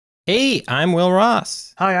Hey, I'm Will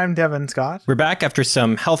Ross. Hi, I'm Devin Scott. We're back after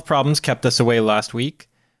some health problems kept us away last week.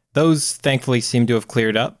 Those thankfully seem to have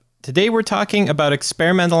cleared up. Today we're talking about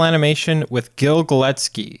experimental animation with Gil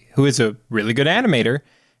Galetsky, who is a really good animator,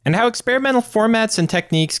 and how experimental formats and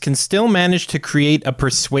techniques can still manage to create a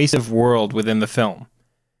persuasive world within the film.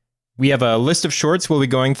 We have a list of shorts we'll be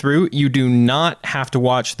going through. You do not have to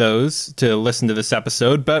watch those to listen to this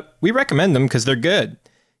episode, but we recommend them because they're good.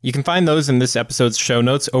 You can find those in this episode's show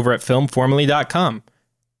notes over at filmformally.com.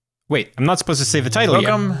 Wait, I'm not supposed to say the title yet.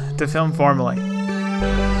 Welcome to Film Formally.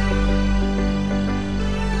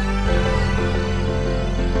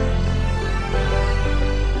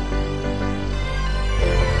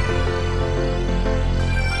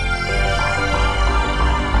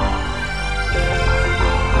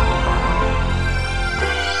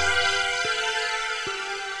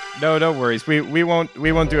 No worries. We won't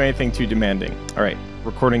do anything too demanding. All right,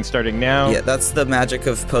 recording starting now. Yeah, that's the magic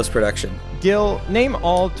of post-production. Gil, name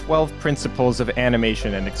all 12 principles of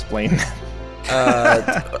animation and explain them.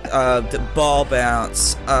 Ball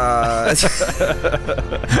bounce.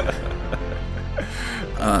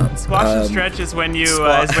 Squash and stretch is when you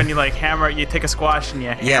like hammer. You take a squash and you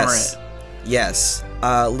hammer it. Yes.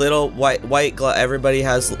 Little white glove. Everybody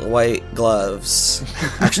has white gloves.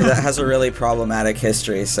 Actually, that has a really problematic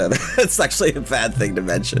history, so that's actually a bad thing to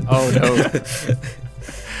mention. Oh no.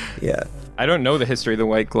 Yeah. I don't know the history of the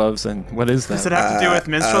white gloves, and what is that? Does it have to do with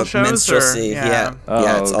minstrel shows? Minstrelsy, yeah. Oh,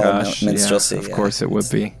 yeah, it's all gosh, minstrelsy. Yeah, of course it would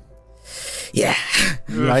be. Yeah.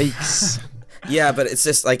 Yikes. Yeah, but it's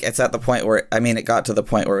just like, it's at the point where, it got to the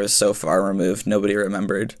point where it was so far removed, nobody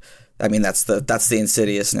remembered. That's the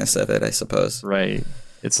insidiousness of it, I suppose. Right.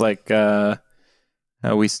 It's like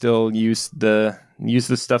we still use the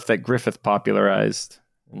stuff that Griffith popularized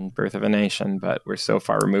in Birth of a Nation, but we're so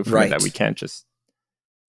far removed from it that we can't just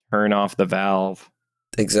turn off the valve.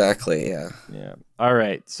 Exactly, yeah. Yeah. All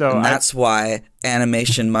right. So that's why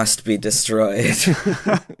animation must be destroyed.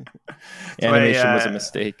 Animation was a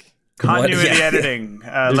mistake. Continuity editing.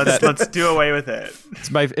 Let's do away with it.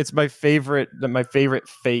 It's my favorite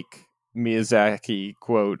fake Miyazaki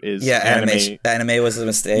quote is anime was a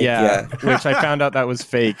mistake. Yeah. Which I found out that was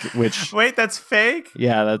fake. Which wait, that's fake?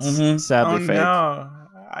 Yeah, that's sadly fake. No.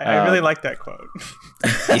 I really like that quote.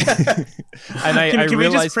 And can we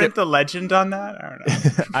just print the legend on that? I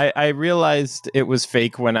don't know. I realized it was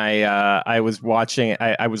fake when I was watching.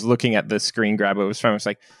 I was looking at the screen grab it was from. I was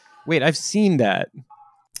like, wait, I've seen that.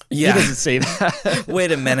 Yeah. He doesn't say that.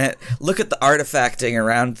 Wait a minute. Look at the artifacting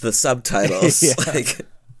around the subtitles. Yeah.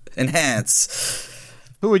 Enhance.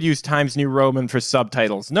 Who would use Times New Roman for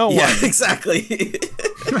subtitles? No one. Yeah, exactly.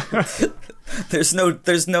 There's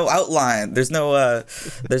no outline. There's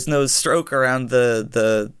no stroke around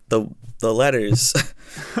the letters.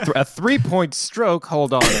 A 3-point stroke.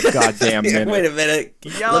 Hold on a goddamn minute. Wait a minute.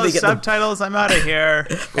 Yellow subtitles. I'm out of here.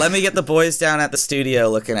 Let me get the boys down at the studio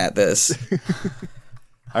looking at this.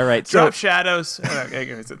 All right. Drop shadows.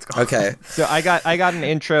 Okay. So I got an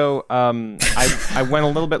intro. I went a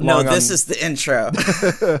little bit long. No, this is the intro.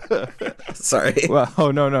 Sorry.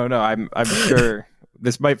 Well, no. I'm sure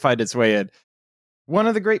this might find its way in. One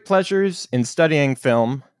of the great pleasures in studying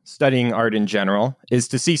film, studying art in general, is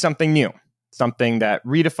to see something new, something that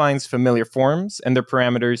redefines familiar forms and their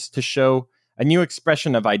parameters to show a new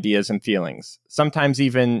expression of ideas and feelings, sometimes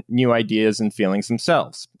even new ideas and feelings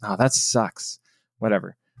themselves. Oh, that sucks.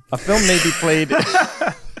 Whatever. A film may be played...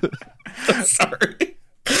 Sorry.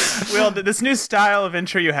 Will, this new style of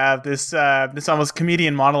intro you have, this almost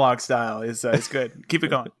comedian monologue style, is good. Keep it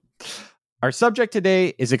going. Our subject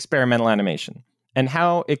today is experimental animation and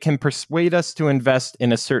how it can persuade us to invest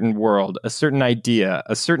in a certain world, a certain idea,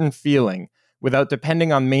 a certain feeling, without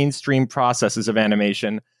depending on mainstream processes of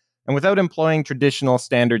animation and without employing traditional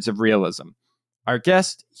standards of realism. Our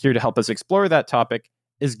guest, here to help us explore that topic,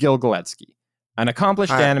 is Gil Galetsky, an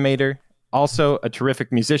accomplished animator, also a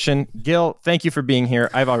terrific musician. Gil, thank you for being here.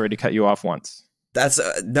 I've already cut you off once. That's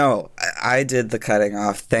no, I did the cutting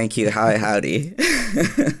off. Thank you. Hi, howdy.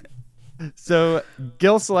 So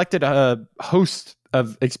Gil selected a host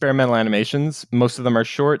of experimental animations. Most of them are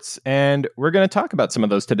shorts, and we're going to talk about some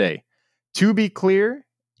of those today. To be clear,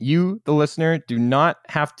 you, the listener, do not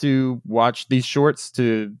have to watch these shorts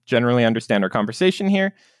to generally understand our conversation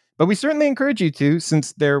here, but we certainly encourage you to,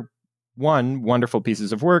 since they're, one, wonderful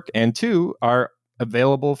pieces of work, and two, are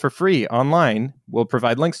available for free online. We'll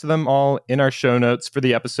provide links to them all in our show notes for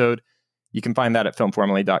the episode. You can find that at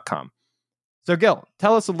filmformally.com. So, Gil,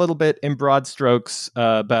 tell us a little bit in broad strokes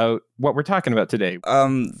about what we're talking about today.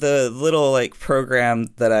 The little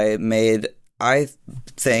program that I made, I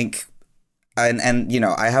think and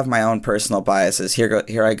I have my own personal biases.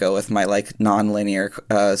 Here I go with my like non-linear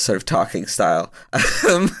sort of talking style.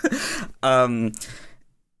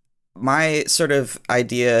 My sort of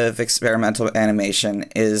idea of experimental animation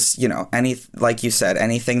is, like you said,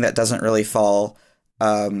 anything that doesn't really fall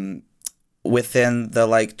within the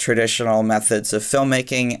like traditional methods of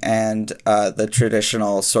filmmaking and the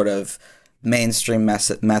traditional sort of mainstream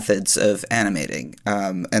methods of animating.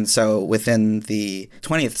 And so within the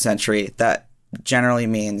 20th century, that generally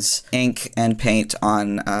means ink and paint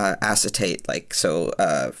on acetate,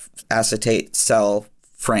 acetate cell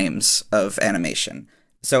frames of animation.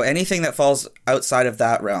 So anything that falls outside of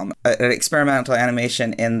that realm, an experimental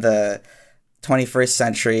animation in the 21st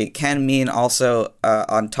century can mean also,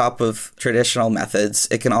 on top of traditional methods,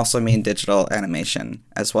 it can also mean digital animation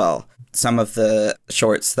as well. Some of the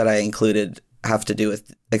shorts that I included have to do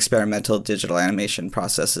with experimental digital animation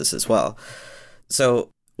processes as well.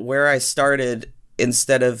 So where I started,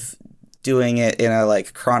 instead of doing it in a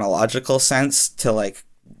like chronological sense to like,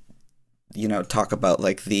 talk about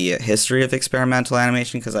like the history of experimental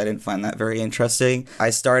animation, because I didn't find that very interesting, I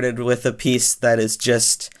started with a piece that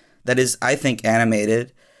is, I think,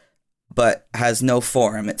 animated, but has no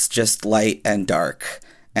form. It's just light and dark.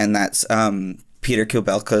 And that's Peter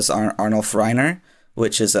Kubelka's Arnulf Reiner,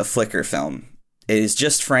 which is a flicker film. It is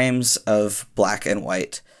just frames of black and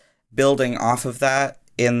white. Building off of that,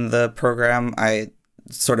 in the program, I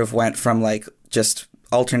sort of went from like just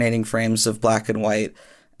alternating frames of black and white,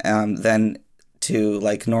 then to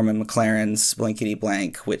like Norman McLaren's Blankety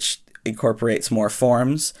Blank, which incorporates more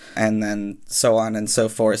forms, and then so on and so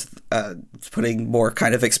forth, putting more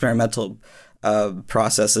kind of experimental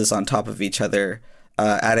processes on top of each other,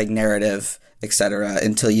 adding narrative, etc.,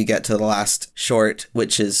 until you get to the last short,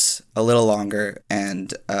 which is a little longer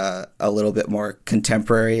and a little bit more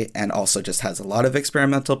contemporary, and also just has a lot of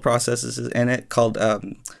experimental processes in it, called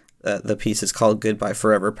the piece is called Goodbye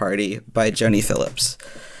Forever Party by Joni Phillips.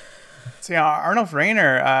 So yeah, Arnulf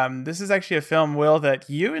Reiner, this is actually a film, Will, that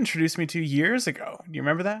you introduced me to years ago. Do you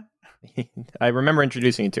remember that? I remember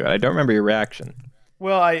introducing you to it. I don't remember your reaction.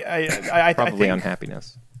 Well, I probably think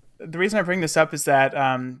unhappiness. The reason I bring this up is that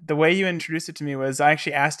the way you introduced it to me was, I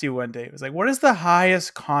actually asked you one day, it was like, what is the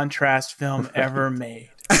highest contrast film ever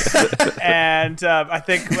made? And I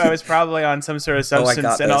think I was probably on some sort of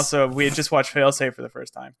substance, and also we had just watched Failsafe for the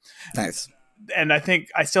first time. Nice. And I think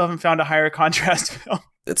I still haven't found a higher contrast film.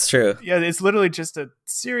 It's true. Yeah, it's literally just a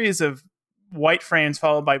series of white frames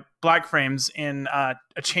followed by black frames in a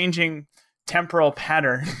changing temporal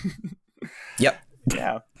pattern. Yep.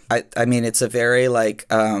 Yeah. I mean, it's a very like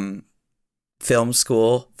film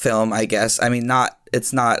school film, I guess. I mean,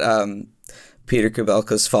 it's not Peter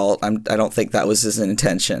Kubelka's fault. I don't think that was his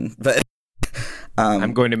intention, but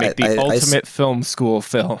I'm going to make the ultimate film school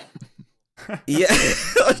film. Yeah,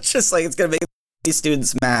 it's just like, it's gonna make these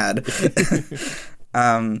students mad.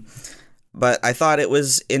 But I thought it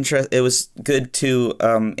was good to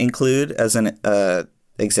include as an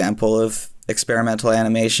example of experimental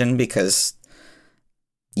animation, because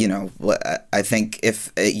I think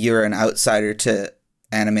if you're an outsider to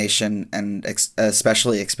animation, and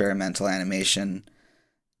especially experimental animation,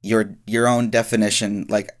 your own definition,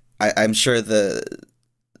 like I'm sure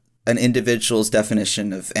an individual's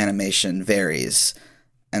definition of animation varies,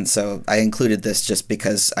 and so I included this just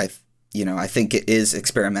because I think it is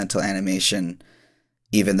experimental animation,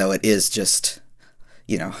 even though it is just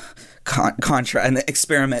an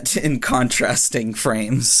experiment in contrasting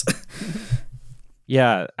frames.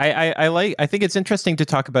 Yeah, I think it's interesting to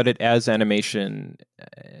talk about it as animation,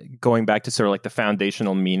 going back to sort of like the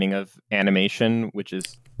foundational meaning of animation, which is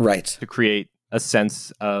right to create a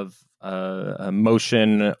sense of a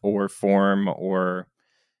motion or form or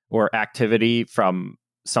activity from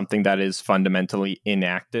something that is fundamentally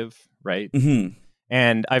inactive, right? Mm-hmm.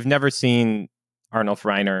 And I've never seen Arnulf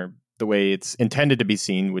Reiner the way it's intended to be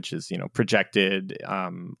seen, which is projected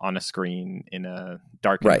on a screen in a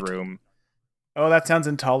darkened room. Oh, that sounds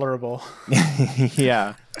intolerable.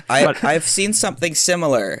 Yeah. I've seen something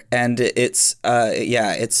similar, and it's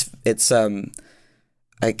I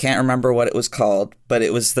can't remember what it was called, but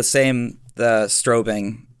it was the same, the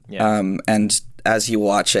strobing. Yeah. And as you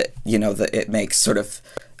watch it, it makes sort of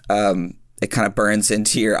it kind of burns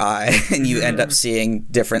into your eye, and you end up seeing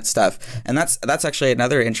different stuff. And that's actually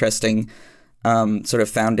another interesting sort of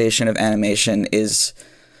foundation of animation, is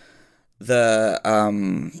the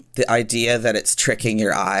idea that it's tricking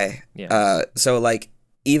your eye. Yeah. So like,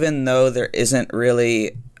 even though there isn't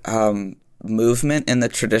really movement in the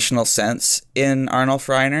traditional sense in Arnulf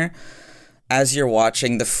Reiner, as you're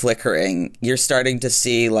watching the flickering, you're starting to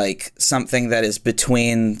see like something that is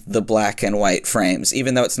between the black and white frames,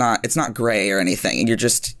 even though it's not gray or anything.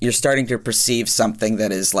 You're starting to perceive something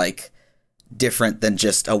that is like different than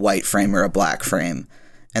just a white frame or a black frame.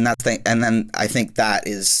 And then I think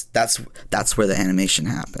that's where the animation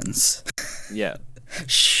happens. Yeah.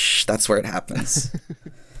 Shh, that's where it happens.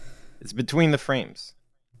 It's between the frames.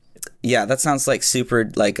 Yeah, that sounds like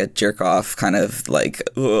super like a jerk off kind of like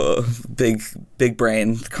big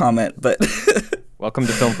brain comment, but Welcome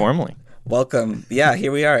to Film Formally. welcome. Yeah,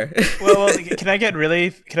 here we are. Well, can I get really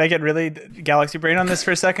galaxy brain on this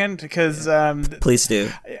for a second? Because Please do.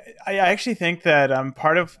 I actually think that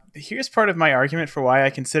here's part of my argument for why I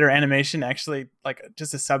consider animation actually like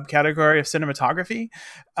just a subcategory of cinematography,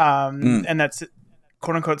 and that's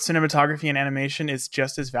quote unquote cinematography and animation is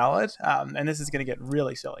just as valid. And this is going to get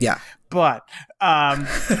really silly. Yeah. But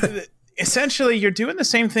essentially, you're doing the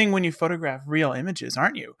same thing when you photograph real images,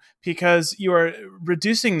 aren't you? Because you are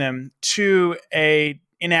reducing them to a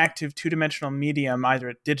inactive two-dimensional medium, either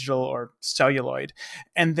a digital or celluloid,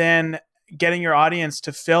 and then getting your audience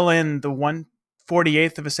to fill in the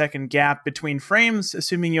 1/48th of a second gap between frames,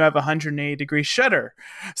 assuming you have a 180-degree shutter.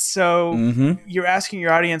 So you're asking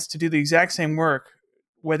your audience to do the exact same work,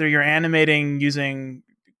 whether you're animating using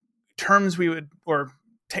terms or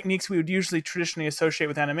techniques we would usually traditionally associate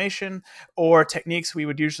with animation, or techniques we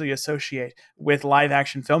would usually associate with live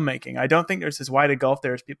action filmmaking. I don't think there's as wide a gulf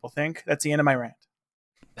there as people think. That's the end of my rant.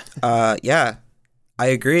 Yeah, I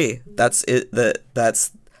agree. That's it.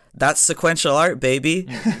 That's sequential art, baby.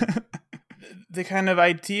 The kind of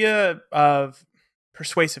idea of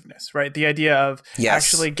persuasiveness, right? The idea of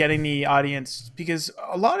actually getting the audience, because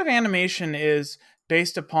a lot of animation is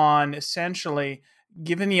based upon essentially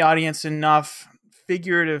giving the audience enough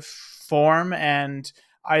figurative form and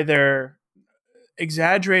either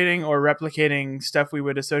exaggerating or replicating stuff we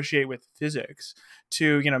would associate with physics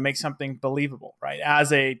to, make something believable, right?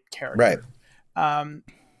 As a character. Right.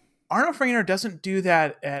 Arnold Freiner doesn't do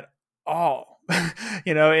that at all.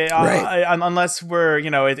 Unless we're,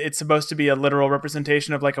 it's supposed to be a literal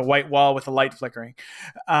representation of like a white wall with a light flickering.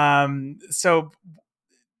 So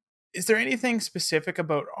is there anything specific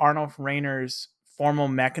about Arnold Freiner's formal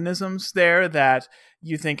mechanisms there that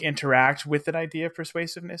you think interact with that idea of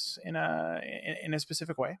persuasiveness in a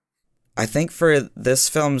specific way? I think for this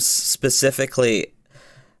film specifically,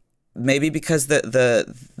 maybe because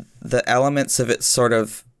the elements of it sort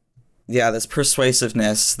of, this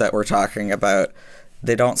persuasiveness that we're talking about,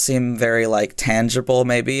 they don't seem very like tangible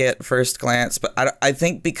maybe at first glance, but I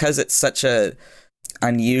think because it's such a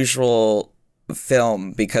unusual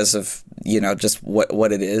film because of just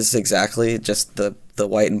what it is exactly, just the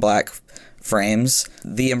white and black frames,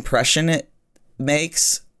 the impression it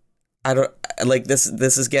makes, I don't like this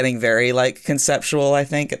is getting very like conceptual, I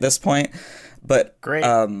think, at this point, but great.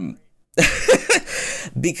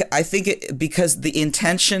 Because the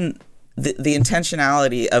intention, the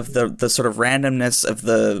intentionality of the sort of randomness of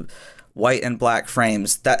the white and black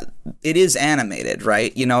frames, that it is animated,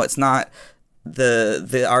 right? It's not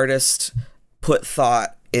the artist put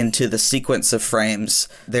thought into the sequence of frames.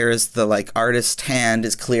 There is the like artist hand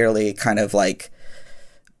is clearly kind of like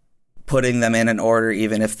putting them in an order,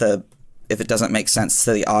 even if it doesn't make sense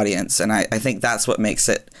to the audience. And I think that's what makes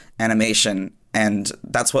it animation, and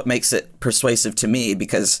that's what makes it persuasive to me,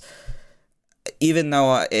 because even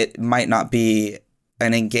though it might not be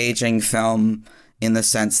an engaging film in the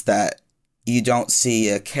sense that you don't see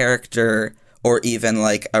a character or even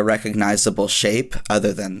like a recognizable shape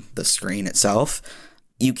other than the screen itself,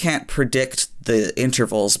 you can't predict the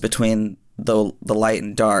intervals between the light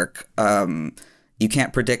and dark. You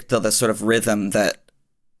can't predict the sort of rhythm that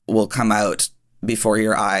will come out before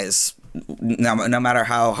your eyes, no matter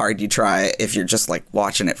how hard you try, if you're just like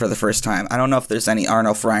watching it for the first time. I don't know if there's any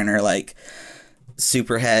Arnold Freiner like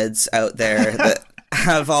superheads out there that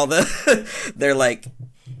have all they're like,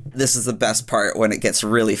 this is the best part when it gets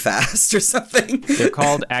really fast or something. They're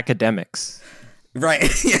called academics. Right.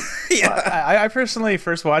 Yeah. I personally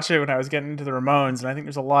first watched it when I was getting into the Ramones, and I think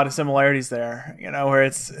there's a lot of similarities there, where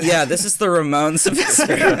it's... Yeah, this is the Ramones of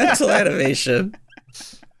experimental animation.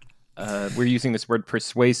 We're using this word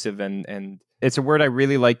persuasive, and it's a word I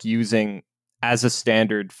really like using as a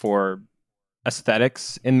standard for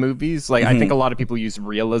aesthetics in movies. Like, I think a lot of people use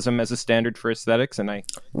realism as a standard for aesthetics, and I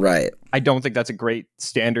don't think that's a great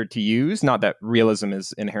standard to use. Not that realism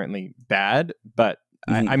is inherently bad, but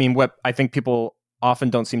I mean, what I think people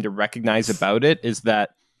often don't seem to recognize about it is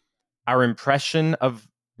that our impression of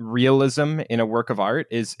realism in a work of art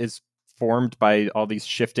is formed by all these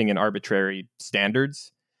shifting and arbitrary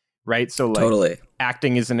standards. right? So like Totally.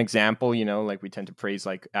 acting is an example, like we tend to praise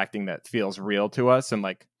like acting that feels real to us. And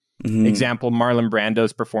like Mhm. example, Marlon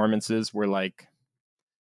Brando's performances were like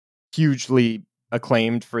hugely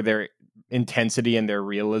acclaimed for their intensity and their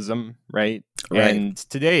realism, right? Right. And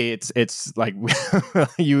today it's like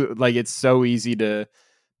it's so easy to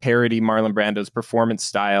parody Marlon Brando's performance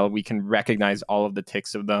style. We can recognize all of the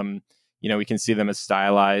tics of them. We can see them as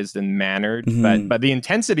stylized and mannered, Mhm. but the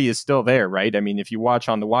intensity is still there, right? I mean, if you watch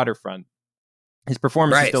On the Waterfront, his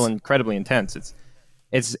performance is Right. still incredibly intense.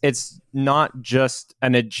 It's not just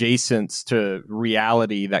an adjacence to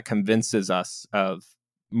reality that convinces us of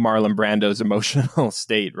Marlon Brando's emotional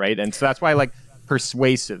state, right? And so that's why I like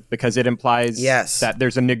persuasive, because it implies Yes. that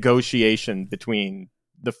there's a negotiation between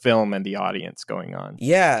the film and the audience going on.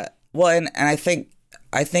 Yeah. Well, and I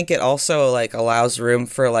think it also like allows room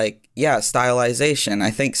for like, stylization.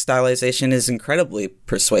 I think stylization is incredibly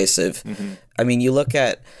persuasive. Mm-hmm. I mean, you look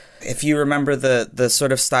at, if you remember the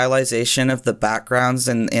sort of stylization of the backgrounds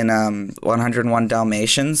in 101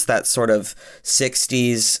 Dalmatians, that sort of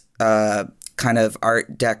 60s kind of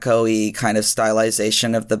Art Deco-y kind of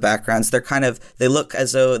stylization of the backgrounds. They look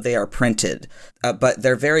as though they are printed, but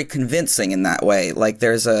they're very convincing in that way. Like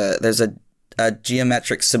there's a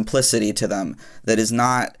geometric simplicity to them that is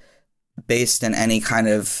not based in any kind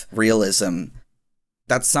of realism.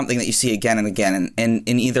 That's something that you see again and again in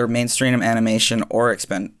either mainstream animation or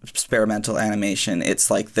experimental animation.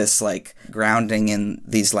 It's like this like grounding in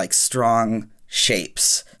these like strong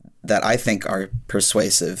shapes that I think are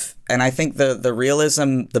persuasive. And I think the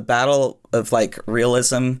realism, the battle of like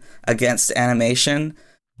realism against animation,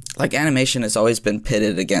 like animation has always been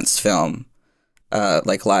pitted against film,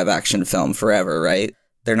 like live action film forever, right?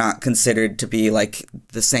 They're not considered to be like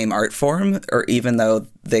the same art form, or even though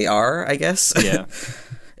they are, I guess. Yeah.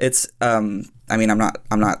 It's I mean,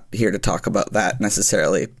 I'm not here to talk about that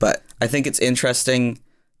necessarily, but I think it's interesting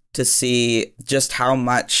to see just how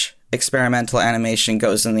much experimental animation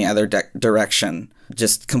goes in the other direction,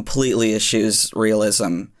 just completely eschews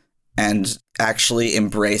realism and actually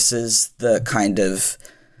embraces the kind of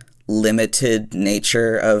limited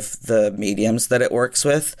nature of the mediums that it works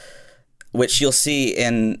with, which you'll see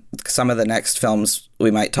in some of the next films we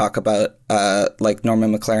might talk about, like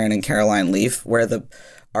Norman McLaren and Caroline Leaf, where the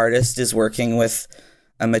artist is working with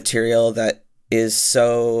a material that is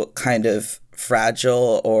so kind of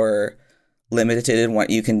fragile or limited in what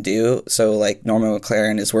you can do. So like Norman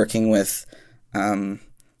McLaren is working with, I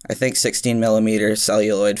think 16 millimeter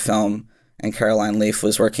celluloid film, and Caroline Leaf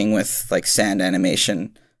was working with like sand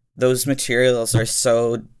animation. Those materials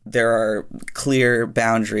there are clear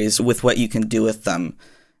boundaries with what you can do with them,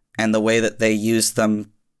 and the way that they use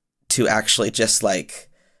them to actually just like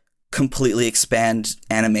completely expand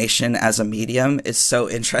animation as a medium is so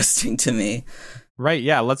interesting to me. Right.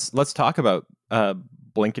 Yeah. Let's talk about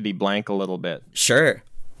Blinkety Blank a little bit. Sure.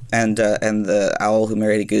 And the Owl Who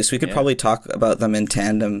Married a Goose. We could probably talk about them in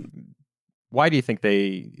tandem. Why do you think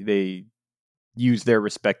they use their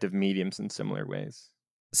respective mediums in similar ways?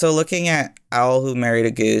 So looking at Owl Who Married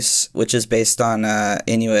a Goose, which is based on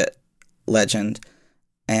Inuit legend,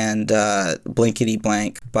 and Blinkety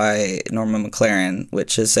Blank by Norman McLaren,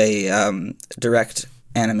 which is a direct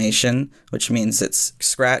animation, which means it's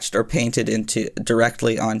scratched or painted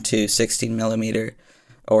directly onto 16 millimeter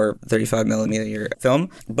or 35 millimeter film.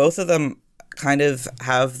 Both of them kind of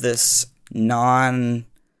have this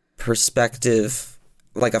non-perspective,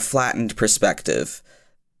 like a flattened perspective,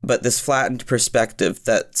 but this flattened perspective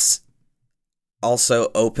that's also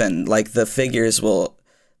open. Like the figures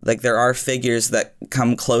there are figures that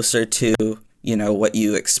come closer to, what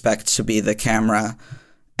you expect to be the camera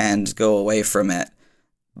and go away from it.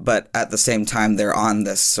 But at the same time, they're on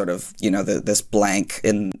this sort of, this blank.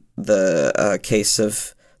 In the case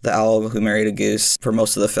of The Owl Who Married a Goose, for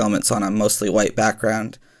most of the film, it's on a mostly white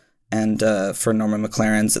background. And for Norman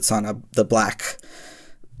McLaren's, it's on the black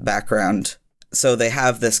background. So they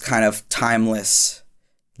have this kind of timeless,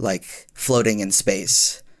 like floating in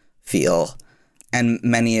space feel. And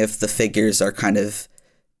many of the figures are kind of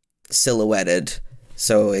silhouetted.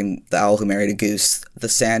 So in The Owl Who Married a Goose, the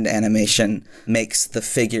sand animation makes the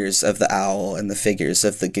figures of the owl and the figures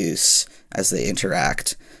of the goose as they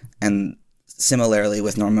interact. And similarly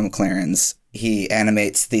with Norman McLaren's, he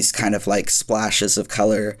animates these kind of like splashes of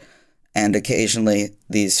color, and occasionally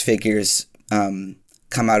these figures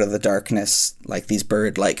come out of the darkness, like these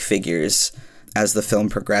bird-like figures, as the film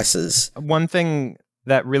progresses. One thing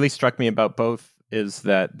that really struck me about both is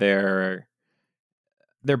that they're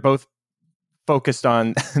both focused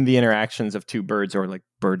on the interactions of two birds, or like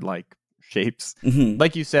bird-like shapes. Mhm.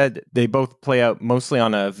 Like you said, they both play out mostly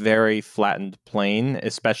on a very flattened plane,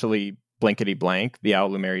 especially Blankety Blank. The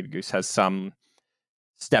Owl Who Married a Goose has some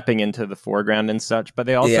stepping into the foreground and such, but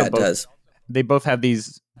they also Yeah, it does. they both have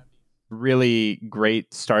these really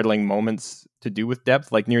great startling moments to do with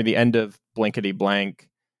depth, like near the end of Blankety Blank,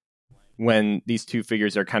 when these two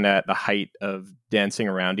figures are kind of at the height of dancing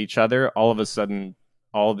around each other. All of a sudden,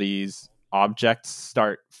 all these objects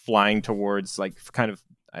start flying towards, like, kind of,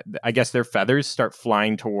 I guess their feathers start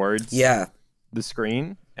flying towards Yeah. the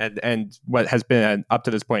screen, and what has been up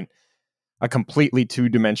to this point a completely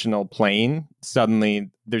two-dimensional plane, suddenly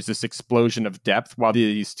there's this explosion of depth while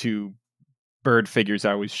these two bird figures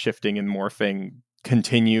are always shifting and morphing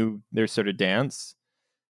continue their sort of dance.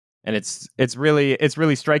 And it's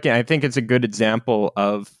really striking. I think it's a good example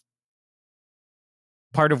of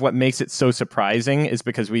part of what makes it so surprising is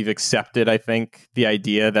because we've accepted, I think, the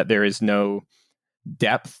idea that there is no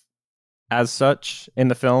depth as such in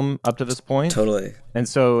the film up to this point. Totally. And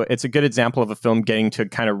so it's a good example of a film getting to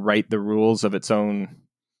kind of write the rules of its own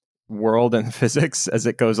world and physics as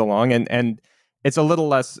it goes along. And it's a little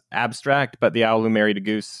less abstract, but The Owl Who Married a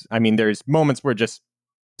Goose, I mean, there's moments where just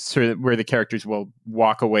sort of where the characters will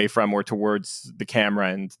walk away from or towards the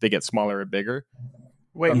camera and they get smaller or bigger.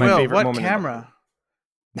 Wait, But my Will, favorite what moment in the- camera?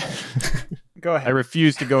 Go I ahead.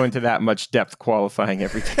 refuse to go into that much depth qualifying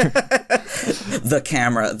everything. The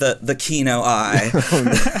camera, the Kino eye.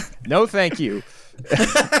 No, thank you.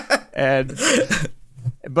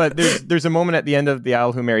 But there's a moment at the end of The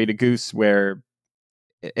Owl Who Married a Goose where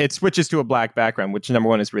it switches to a black background, which number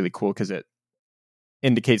one is really cool because it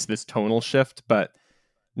indicates this tonal shift. But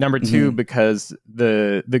number two, because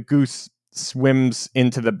the goose swims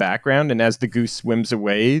into the background, and as the goose swims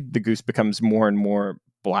away, the goose becomes more and more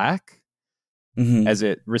black as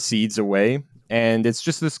it recedes away. And it's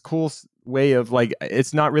just this cool way of, like,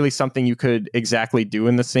 it's not really something you could exactly do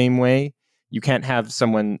in the same way. You can't have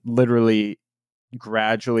someone literally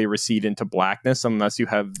gradually recede into blackness unless you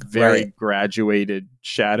have very graduated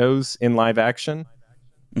shadows in live action.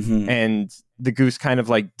 And the goose kind of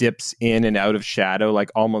like dips in and out of shadow,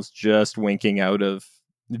 like almost just winking out of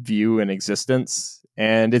view and existence.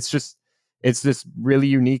 And it's this really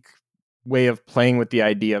unique way of playing with the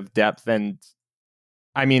idea of depth. And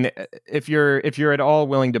I mean, if you're at all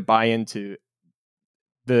willing to buy into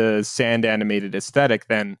the sand animated aesthetic,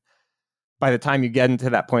 then by the time you get into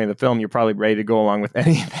that point of the film, you're probably ready to go along with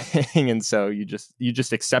anything. And so you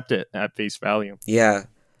just accept it at face value. Yeah.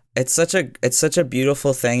 It's such a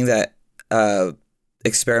beautiful thing that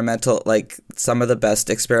experimental, like some of the best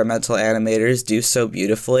experimental animators do so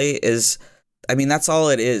beautifully is, I mean, that's all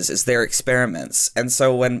it is their experiments. And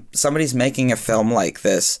so when somebody's making a film like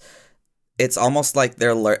this, it's almost like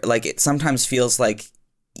like it sometimes feels like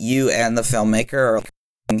you and the filmmaker are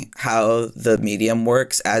learning how the medium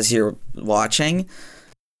works as you're watching.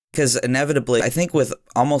 Because inevitably, I think with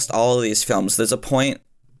almost all of these films, there's a point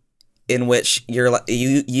in which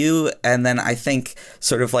you and then I think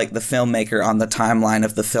sort of like the filmmaker on the timeline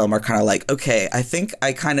of the film are kind of like, okay, I think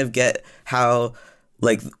I kind of get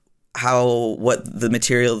what the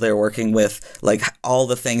material they're working with, like all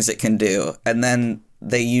the things it can do, and then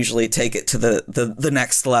they usually take it to the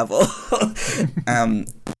next level.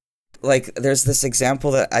 Like there's this example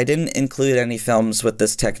that I didn't include any films with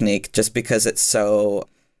this technique just because it's so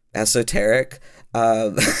esoteric.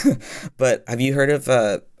 But have you heard of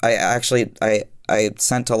I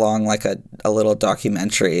sent along like a little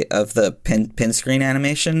documentary of the pin screen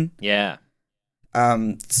animation. Yeah.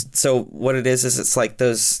 So what it is it's like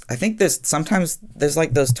those, I think sometimes there's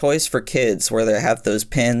like those toys for kids where they have those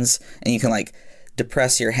pins and you can like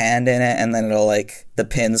depress your hand in it and then it'll like, the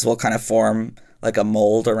pins will kind of form like a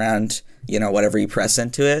mold around, whatever you press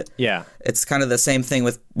into it. Yeah. It's kind of the same thing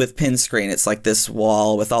with pin screen. It's like this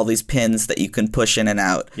wall with all these pins that you can push in and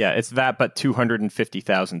out. Yeah, it's that, but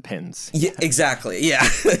 250,000 pins. Yeah, exactly. Yeah.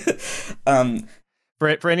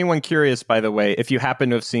 For anyone curious, by the way, if you happen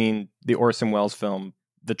to have seen the Orson Welles film,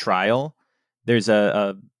 The Trial, there's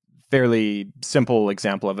a fairly simple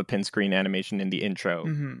example of a pin screen animation in the intro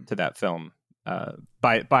to that film.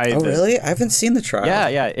 Really? I haven't seen The Trial.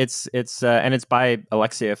 Yeah. It's and it's by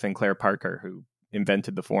Alexiev and Claire Parker, who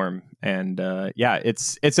invented the form. And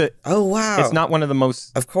it's oh wow, it's not one of the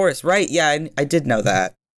most. Of course, right? Yeah, I did know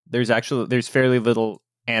that. There's fairly little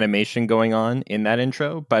animation going on in that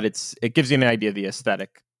intro, but it gives you an idea of the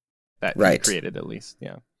aesthetic that he created, at least.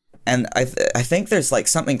 Yeah. And I think there's like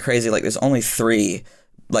something crazy, like there's only 3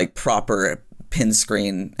 like proper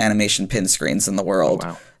animation pin screens in the world.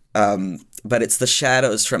 Oh, wow. But it's the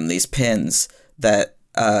shadows from these pins that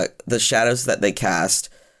the shadows that they cast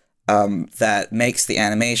that makes the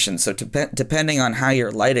animation. So depending on how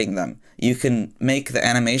you're lighting them, you can make the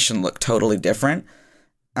animation look totally different.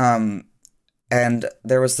 And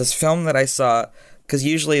there was this film that I saw, because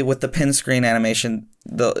usually with the pin screen animation,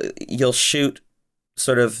 you'll shoot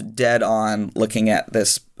sort of dead on looking at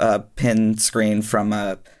this pin screen from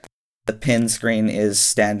the pin screen is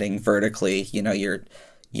standing vertically. You know, you're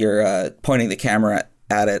pointing the camera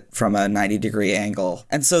at it from a 90-degree angle.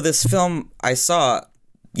 And so this film I saw,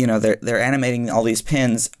 you know, they're animating all these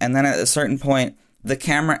pins, and then at a certain point, the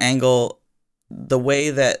camera angle, the way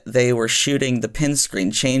that they were shooting the pin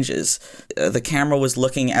screen changes. The camera was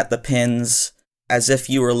looking at the pins as if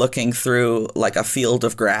you were looking through like a field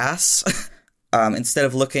of grass. Instead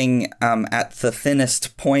of looking at the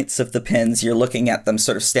thinnest points of the pins, you're looking at them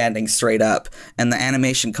sort of standing straight up, and the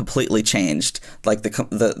animation completely changed. Like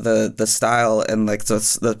the style and like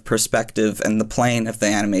the perspective and the plane of the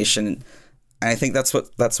animation. And I think that's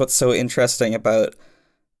what's so interesting about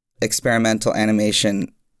experimental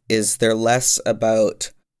animation is they're less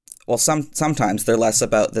about, well, sometimes they're less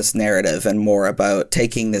about this narrative and more about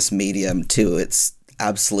taking this medium to its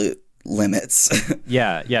absolute limits.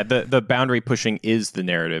 Yeah. The boundary pushing is the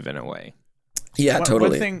narrative in a way. Yeah,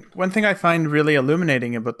 totally. One thing I find really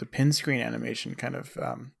illuminating about the pin screen animation kind of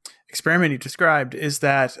experiment you described is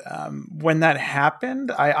that when that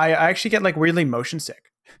happened, I actually get like weirdly motion sick.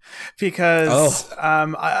 Because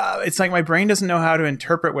it's like my brain doesn't know how to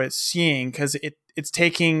interpret what it's seeing, because it's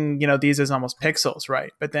taking, you know, these as almost pixels,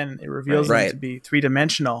 right? But then it reveals them to be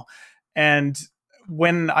three-dimensional. And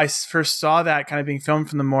when I first saw that kind of being filmed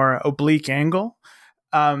from the more oblique angle,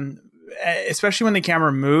 especially when the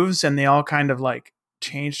camera moves and they all kind of like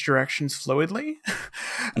change directions fluidly,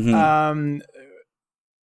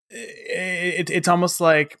 it's almost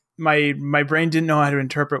like my brain didn't know how to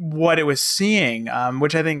interpret what it was seeing,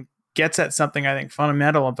 which I think gets at something I think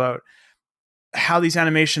fundamental about how these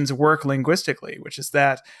animations work linguistically, which is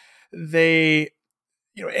that they,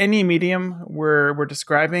 you know, any medium we're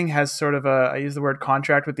describing has sort of I use the word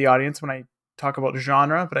contract with the audience when I talk about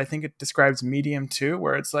genre, but I think it describes medium too,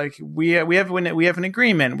 where it's like we have an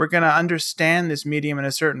agreement. We're going to understand this medium in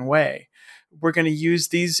a certain way. We're going to use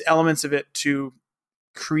these elements of it to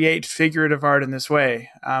create figurative art in this way,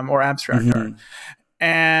 or abstract art.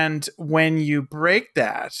 And when you break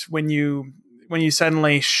that, when you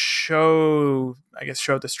suddenly show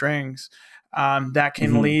the strings, that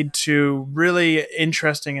can lead to really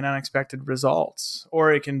interesting and unexpected results,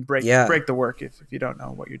 or it can break the work if you don't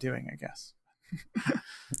know what you're doing, I guess.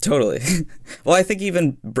 Totally. Well, I think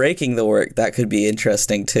even breaking the work, that could be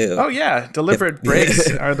interesting too. Oh yeah, deliberate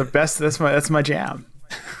breaks are the best. That's my jam.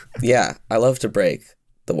 Yeah, I love to break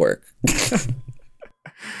the work.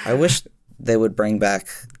 I wish they would bring back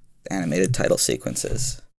animated title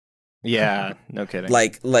sequences. Yeah, no kidding.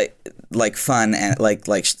 Like fun and like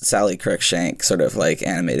Sally Cruikshank sort of like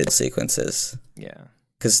animated sequences. Yeah.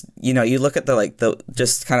 Cuz you know, you look at the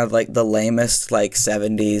just kind of like the lamest like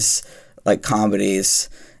 70s like comedies,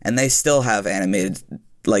 and they still have animated,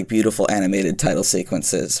 like beautiful animated title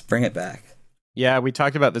sequences. Bring it back. Yeah, we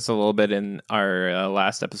talked about this a little bit in our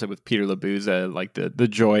last episode with Peter Labuza, like the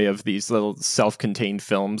joy of these little self-contained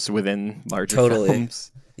films within larger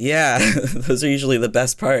films. Yeah, those are usually the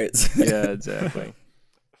best parts. Yeah, exactly.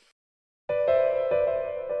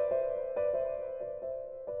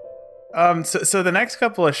 So the next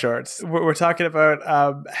couple of shorts we're talking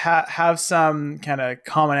about have some kind of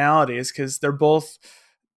commonalities, because they're both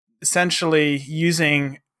essentially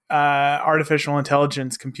using artificial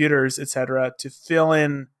intelligence, computers, etc., to fill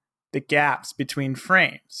in the gaps between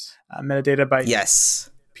frames. Metadata by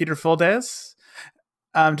Peter Fuldez.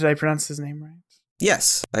 Did I pronounce his name right?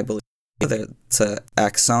 Yes, I believe it's an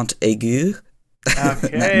accent aigu.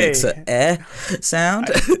 Okay. That makes a sound.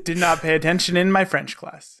 I did not pay attention in my French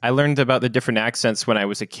class. I learned about the different accents when I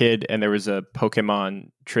was a kid, and there was a Pokemon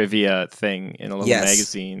trivia thing in a little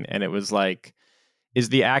magazine, and it was like, is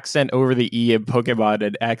the accent over the E in Pokemon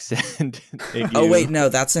an accent aigu? Oh, wait, no,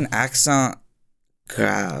 that's an accent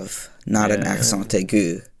grave, not an accent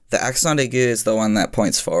aigu. The accent aigu is the one that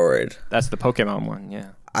points forward. That's the Pokemon one,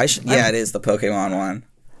 yeah. It is the Pokemon one.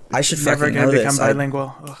 I should never fucking know this. Never going to become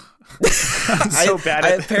bilingual. I'm so bad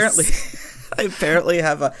at this. I apparently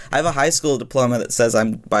have a high school diploma that says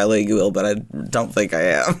I'm bilingual, but I don't think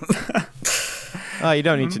I am. You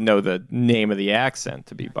don't need to know the name of the accent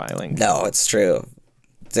to be bilingual. No, it's true.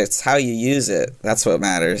 It's how you use it. That's what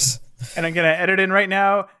matters. And I'm going to edit in right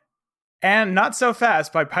now, and Not So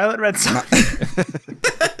Fast by Pilot Red Song.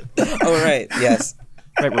 Oh, right. Yes.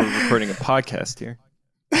 Right, we're recording a podcast here.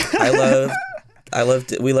 I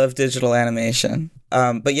We love digital animation.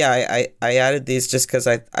 But yeah, I added these just because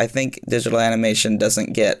I think digital animation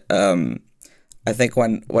doesn't get. I think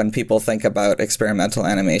when people think about experimental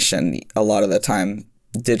animation, a lot of the time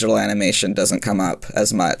digital animation doesn't come up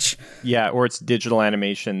as much. Yeah, or it's digital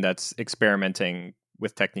animation that's experimenting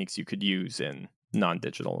with techniques you could use in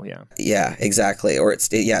non-digital. Yeah. Yeah, exactly. Or it's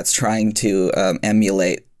trying to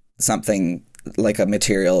emulate something like a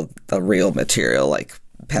real material, like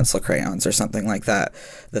pencil crayons or something like that.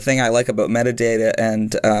 The thing I like about metadata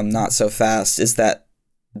and Not So Fast is that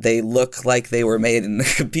they look like they were made in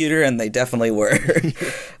the computer, and they definitely were.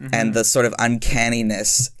 Mm-hmm. And the sort of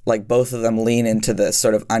uncanniness, like both of them lean into the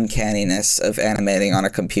sort of uncanniness of animating on a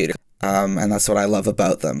computer. And that's what I love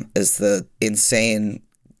about them, is the insane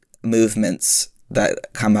movements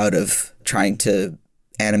that come out of trying to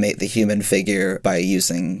animate the human figure by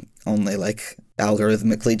using only like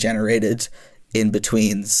algorithmically generated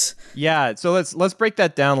in-betweens. Yeah, so let's break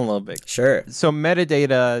that down a little bit. Sure. So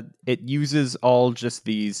metadata, it uses all just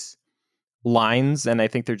these lines, and I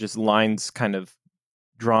think they're just lines kind of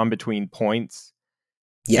drawn between points.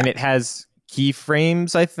 Yeah. And it has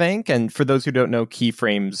keyframes, I think. And for those who don't know,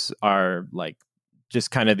 keyframes are like just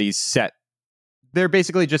kind of these set. They're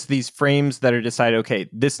basically just these frames that are decided, okay,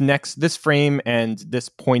 this frame and this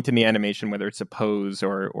point in the animation, whether it's a pose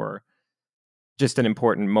or just an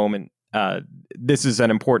important moment, this is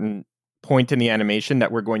an important point in the animation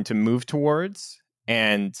that we're going to move towards.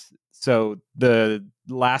 And so the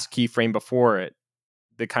last keyframe before it,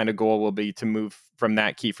 the kind of goal will be to move from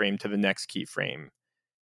that keyframe to the next keyframe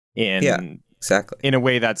exactly, in a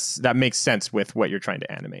way that makes sense with what you're trying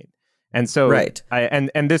to animate. And so right.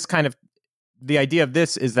 And this kind of, the idea of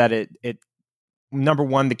this is that it number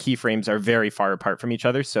one, the keyframes are very far apart from each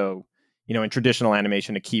other. So, in traditional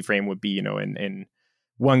animation, a keyframe would be, in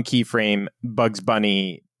one keyframe, Bugs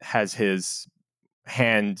Bunny has his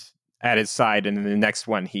hand at his side, and in the next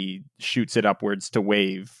one, he shoots it upwards to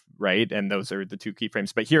wave, right? And those are the two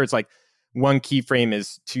keyframes. But here it's like one keyframe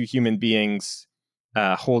is two human beings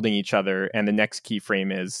holding each other, and the next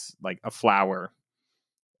keyframe is like a flower.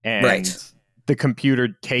 And right. The computer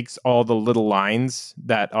takes all the little lines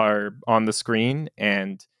that are on the screen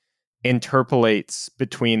and interpolates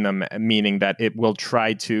between them, meaning that it will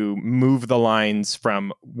try to move the lines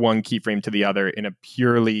from one keyframe to the other in a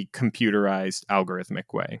purely computerized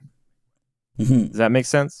algorithmic way. Mm-hmm. Does that make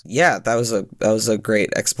sense? Yeah, that was a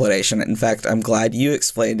great explanation. In fact, I'm glad you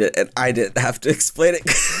explained it and I didn't have to explain it,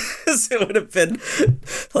 because it would have been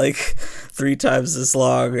like 3 times as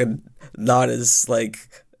long and not as like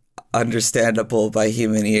understandable by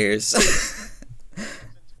human ears.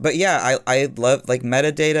 But yeah, I love, like,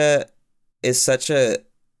 metadata is such a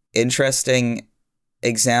interesting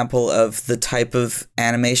example of the type of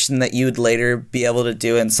animation that you would later be able to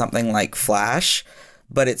do in something like Flash.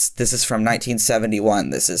 But this is from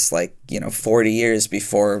 1971. This is like, 40 years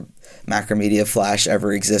before Macromedia Flash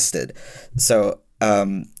ever existed. So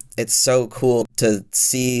it's so cool to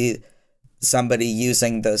see somebody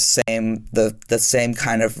using the same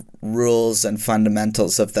kind of rules and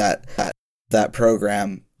fundamentals of that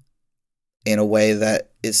program in a way that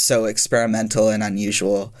is so experimental and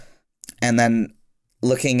unusual. And then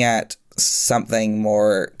looking at something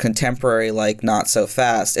more contemporary like Not So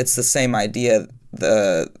Fast, it's the same idea.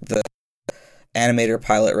 The animator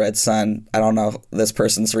Pilot Red Sun, I don't know this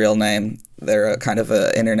person's real name. They're a kind of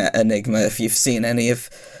an internet enigma. If you've seen any of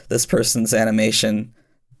this person's animation,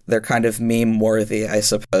 they're kind of meme worthy, I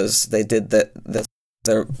suppose. They did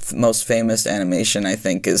their most famous animation, I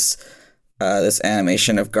think, is this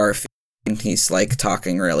animation of Garfield. He's like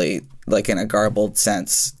talking really like in a garbled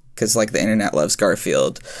sense, because like the internet loves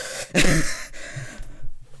Garfield.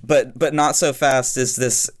 but Not So Fast is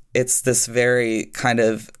this. It's this very kind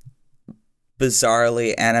of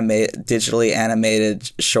bizarrely digitally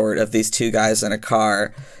animated short of these two guys in a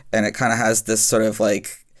car, and it kind of has this sort of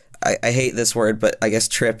like, I hate this word, but I guess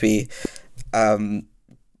trippy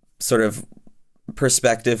sort of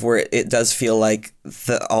perspective, where it does feel like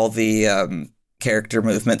all the character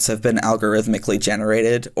movements have been algorithmically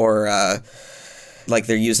generated, or like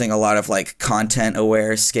they're using a lot of like content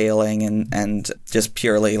aware scaling and just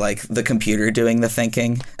purely like the computer doing the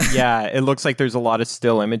thinking. Yeah, it looks like there's a lot of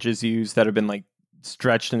still images used that have been like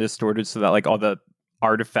stretched and distorted so that like all the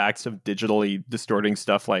artifacts of digitally distorting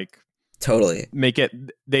stuff like totally make it,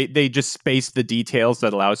 they just space the details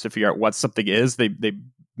that allow us to figure out what something is. They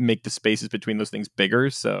make the spaces between those things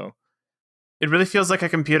bigger. So it really feels like a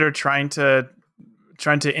computer trying to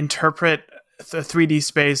interpret the 3D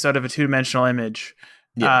space out of a 2-dimensional image.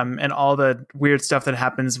 Yeah. And all the weird stuff that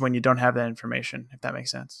happens when you don't have that information, if that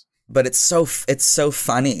makes sense. but it's so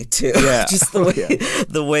funny too. Yeah. Just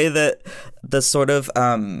the way that the sort of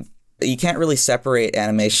you can't really separate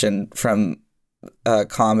animation from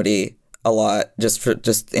comedy a lot just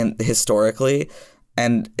historically,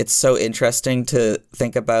 and it's so interesting to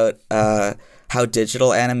think about how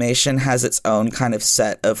digital animation has its own kind of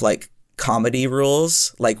set of like comedy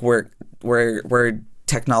rules, like where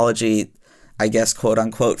technology, I guess, quote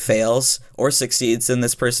unquote, fails or succeeds in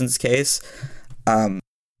this person's case.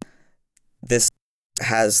 This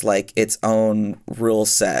has like its own rule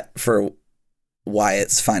set for why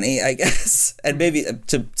it's funny, I guess. And maybe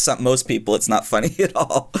to most people, it's not funny at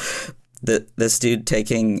all. This dude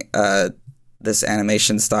taking this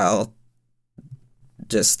animation style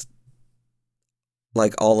just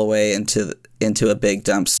like all the way into a big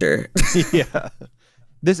dumpster. Yeah.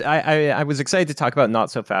 I was excited to talk about Not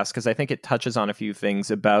So Fast because I think it touches on a few things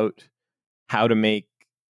about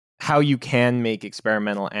how you can make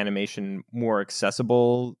experimental animation more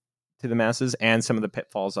accessible to the masses and some of the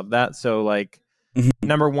pitfalls of that. So like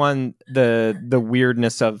number one, the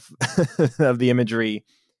weirdness of of the imagery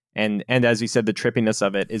and as you said, the trippiness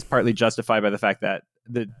of it is partly justified by the fact that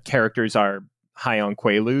the characters are high on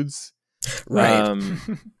Quaaludes. Right.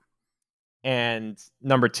 And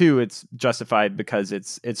number two, it's justified because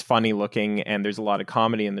it's funny looking and there's a lot of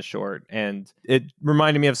comedy in the short. And it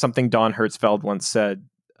reminded me of something Don Hertzfeld once said.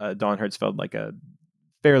 Don Hertzfeld, like a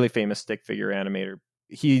fairly famous stick figure animator,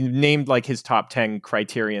 he named like his top 10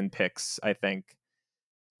 Criterion picks, I think.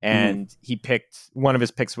 And he picked, one of his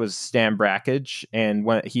picks was Stan Brakhage. And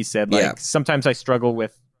when he said, like, sometimes I struggle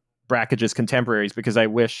with Brakhage's contemporaries because I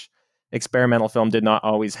wish experimental film did not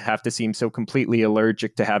always have to seem so completely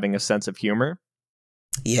allergic to having a sense of humor.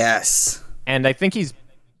 Yes. And I think he's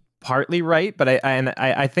partly right, but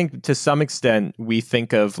I think to some extent we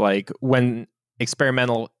think of like when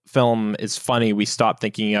experimental film is funny, we stop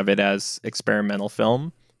thinking of it as experimental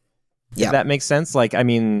film. Yeah. If that makes sense. Like, I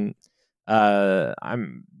mean,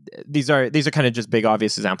 these are kind of just big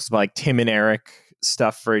obvious examples, like Tim and Eric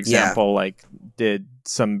stuff, for example, like did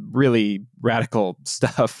some really radical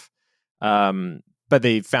stuff. But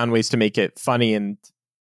they found ways to make it funny, and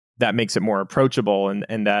that makes it more approachable,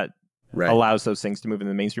 and that allows those things to move in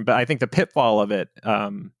the mainstream. But I think the pitfall of it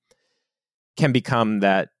can become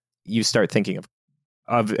that you start thinking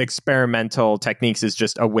of experimental techniques as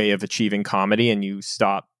just a way of achieving comedy, and you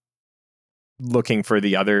stop looking for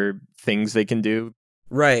the other things they can do.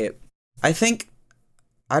 Right. I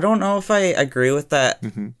don't know if I agree with that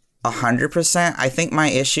 100%. I think my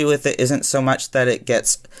issue with it isn't so much that it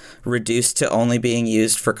gets reduced to only being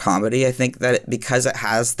used for comedy. I think that because it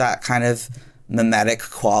has that kind of mimetic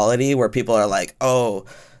quality where people are like, oh,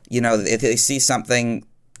 you know, if they see something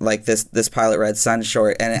like this Pilot Red Sun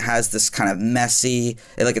short and it has this kind of messy,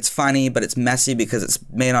 like it's funny, but it's messy because it's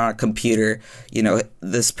made on a computer. You know,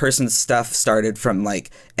 this person's stuff started from like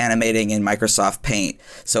animating in Microsoft Paint.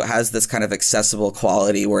 So it has this kind of accessible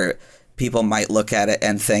quality where people might look at it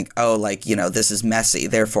and think, oh, like, you know, this is messy,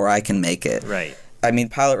 therefore I can make it. Right. I mean,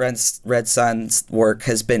 Pilot Red Sun's work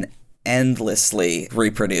has been endlessly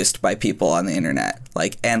reproduced by people on the internet,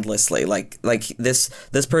 like endlessly. Like this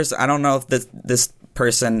person, I don't know if this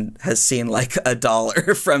person has seen like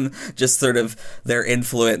 $1 from just sort of their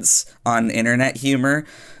influence on internet humor.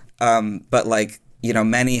 But like, you know,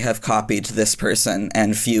 many have copied this person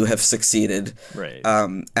and few have succeeded. Right.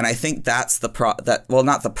 And I think that's not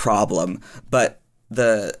the problem, but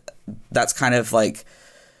that's kind of like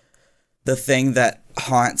the thing that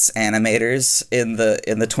haunts animators in the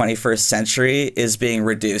 21st century is being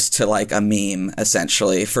reduced to like a meme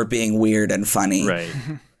essentially for being weird and funny. Right.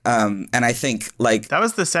 And I think like that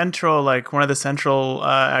was one of the central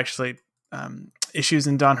issues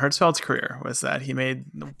in Don Hertzfeld's career was that he made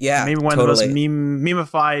maybe one of the most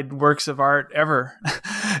memeified works of art ever.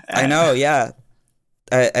 I know, yeah.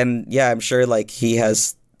 And yeah, I'm sure like he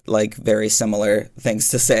has like very similar things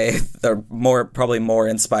to say. They're probably more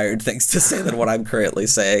inspired things to say than what I'm currently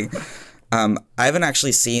saying. I haven't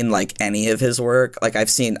actually seen like any of his work. Like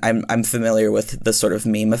I'm familiar with the sort of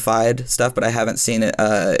memeified stuff, but I haven't seen it.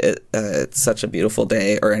 It's Such a Beautiful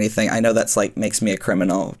Day or anything. I know that's like makes me a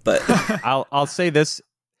criminal, but I'll say this: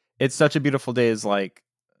 It's Such a Beautiful Day is like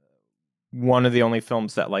one of the only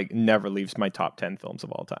films that like never leaves my top 10 films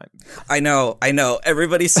of all time. I know.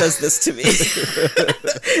 Everybody says this to me.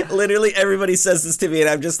 Literally everybody says this to me, and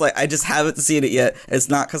I'm just like, I just haven't seen it yet. It's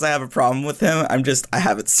not because I have a problem with him. I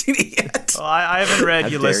haven't seen it yet. Well, I haven't read How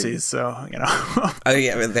dare Ulysses, so you know. Oh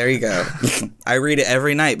yeah, well, there you go. I read it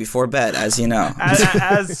every night before bed, as you know.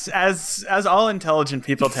 as all intelligent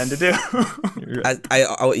people tend to do.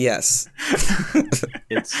 Oh yes.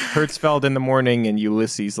 It's Hertzfeld in the morning and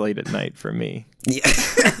Ulysses late at night for me. Yeah.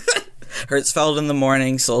 Hertzfeld in the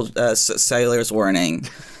morning, Sailor's Warning.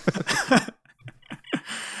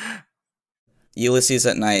 Ulysses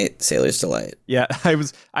at night, Sailor's Delight. Yeah, I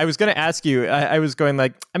was going to ask you. I was going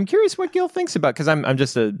like, I'm curious what Gil thinks about, because I'm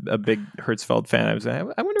just a big Hertzfeld fan. I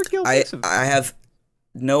wonder what Gil thinks of. I have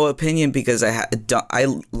no opinion because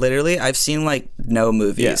I've seen like no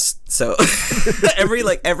movies. Yeah. So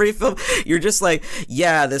every film, you're just like,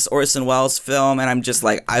 yeah, this Orson Welles film, and I'm just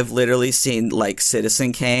like, I've literally seen like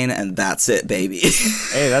Citizen Kane, and that's it, baby.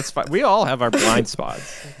 Hey, that's fine. We all have our blind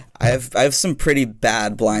spots. I have some pretty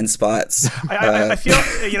bad blind spots. I feel,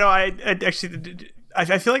 you know, I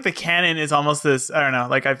feel like the canon is almost this. I don't know,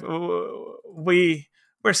 like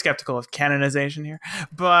we're skeptical of canonization here,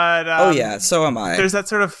 but oh yeah, so am I. There's that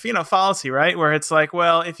sort of, you know, fallacy, right, where it's like,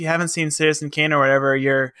 well, if you haven't seen Citizen Kane or whatever,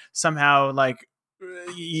 you're somehow like,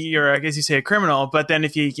 you're, I guess you say, a criminal. But then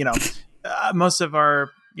if you know, most of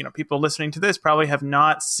our, you know, people listening to this probably have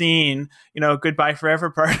not seen, you know, Goodbye Forever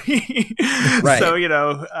Party. Right. So, you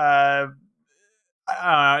know,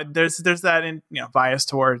 there's that, in, you know, bias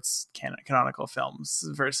towards canonical films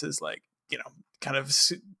versus, like, you know, kind of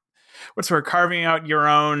what's we're carving out your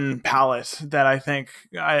own palette that I think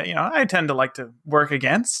I tend to like to work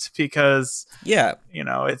against, because yeah, you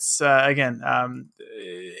know, it's again,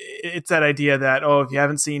 it's that idea that, oh, if you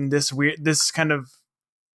haven't seen this kind of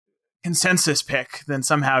consensus pick, then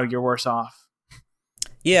somehow you're worse off.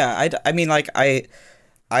 Yeah, I mean, like, I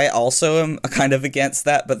also am kind of against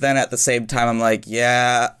that, but then at the same time, I'm like,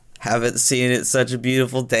 yeah, haven't seen it, such a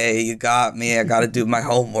beautiful day, you got me, I gotta do my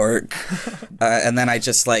homework. And then I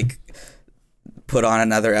just, like, put on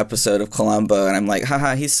another episode of Columbo, and I'm like,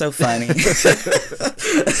 haha, he's so funny.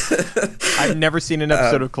 I've never seen an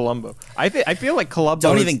episode of Columbo. I feel like Columbo.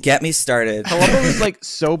 Don't even get me started. Columbo is like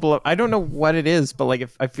so beloved. I don't know what it is, but like,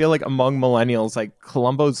 I feel like among millennials, like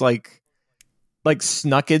Columbo's like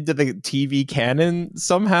snuck into the TV canon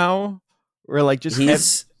somehow, or like just.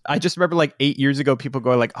 I just remember like 8 years ago, people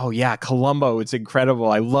going like, "Oh yeah, Columbo, it's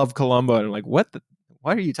incredible. I love Columbo," and I'm like, "What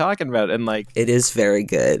are you talking about?" And like, it is very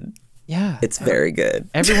good. Yeah, it's very good.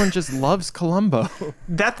 Everyone just loves Columbo.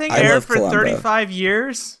 That thing aired for Columbo. 35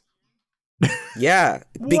 years. Yeah,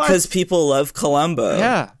 because people love Columbo.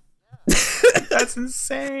 Yeah, that's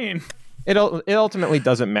insane. It ultimately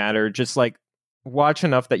doesn't matter. Just like, watch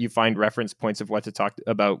enough that you find reference points of what to talk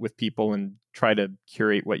about with people, and try to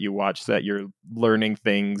curate what you watch so that you're learning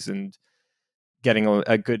things and getting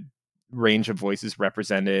a good range of voices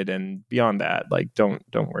represented. And beyond that, like, don't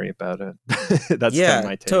worry about it. That's kind of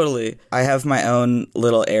my take. Totally. I have my own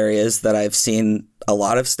little areas that I've seen a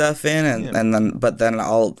lot of stuff in, and then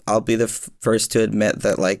I'll be the first to admit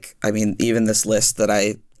that, like, I mean, even this list that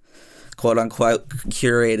I quote unquote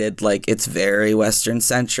curated, like, it's very Western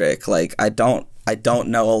centric. Like, I don't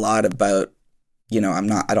know a lot about, you know,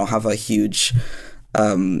 I don't have a huge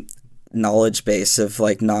knowledge base of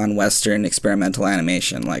like non-Western experimental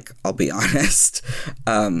animation. Like, I'll be honest.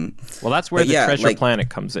 Well, that's where the Treasure Planet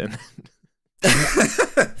comes in.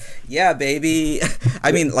 Yeah, baby.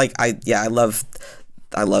 I mean, like, I loved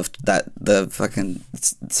that, the fucking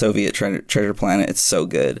Soviet Treasure Planet. It's so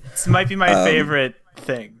good. This might be my favorite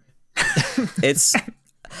thing. It's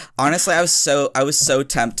honestly, I was so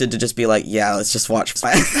tempted to just be like, yeah, let's just watch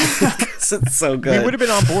Planet. It's so good. We would have been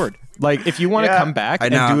on board. Like, if you want to come back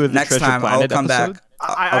and do the next Treasure time, Planet I'll come episode, back.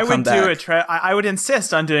 I would do I would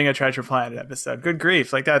insist on doing a Treasure Planet episode. Good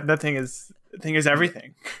grief! Like, that thing is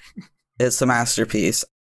everything. It's a masterpiece.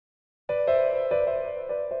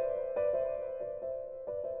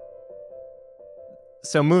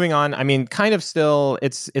 So moving on, I mean, kind of still,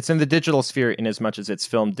 it's in the digital sphere in as much as it's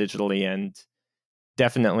filmed digitally and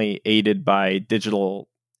definitely aided by digital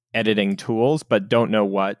editing tools, but don't know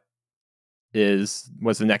what was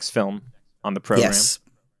the next film on the program. Yes,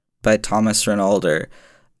 by Thomas Rinalder.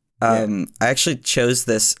 I actually chose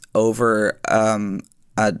this over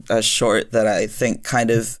a short that I think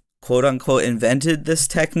kind of quote unquote invented this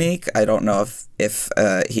technique. I don't know if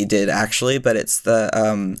he did actually, but it's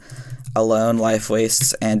the Alone, Life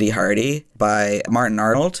Wastes, Andy Hardy by Martin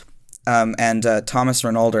Arnold. And Thomas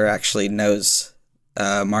Rinalder actually knows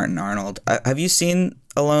Martin Arnold. Have you seen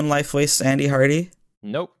Alone, Life Wastes, Andy Hardy?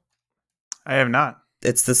 Nope. I have not.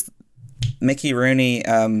 It's this Mickey Rooney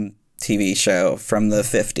TV show from the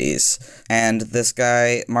 50s. And this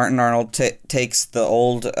guy, Martin Arnold, takes the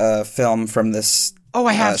old film from this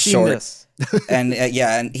I have seen short. this. And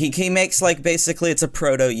and he makes like basically it's a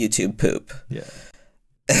proto YouTube poop. Yeah.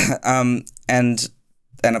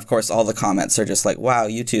 And of course all the comments are just like, wow,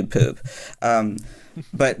 YouTube poop.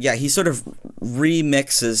 But yeah, he sort of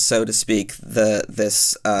remixes, so to speak,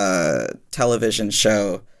 this television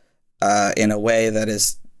show in a way that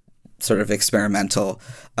is sort of experimental.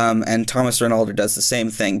 And Thomas Rinalder does the same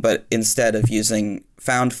thing, but instead of using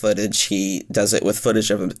found footage, he does it with footage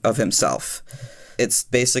of himself. It's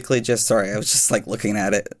basically just, sorry, I was just like looking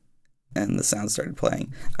at it and the sound started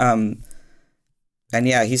playing. And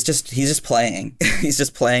yeah, he's just playing. He's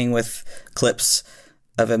just playing with clips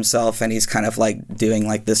of himself, and he's kind of like doing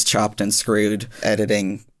like this chopped and screwed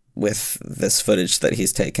editing with this footage that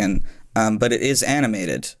he's taken. But it is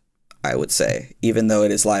animated, I would say, even though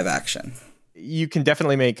it is live action. You can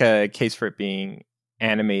definitely make a case for it being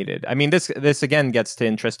animated. I mean, this again gets to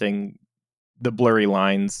interesting the blurry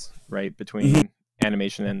lines, right, between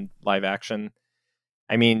animation and live action.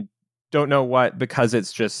 I mean, don't know what, because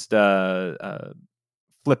it's just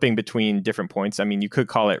flipping between different points. I mean, you could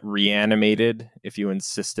call it reanimated if you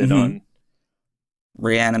insisted on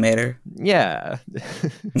Reanimator. Yeah.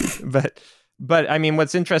 but I mean,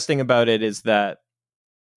 what's interesting about it is that,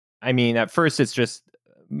 I mean, at first it's just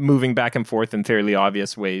moving back and forth in fairly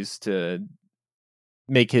obvious ways to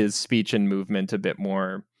make his speech and movement a bit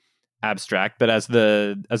more abstract. But as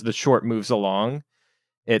the short moves along,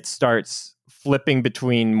 it starts flipping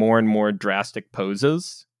between more and more drastic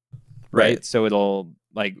poses. Right. So it'll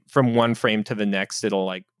like from one frame to the next, it'll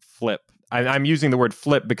like flip. I'm using the word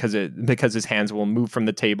flip because his hands will move from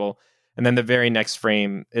the table, and then the very next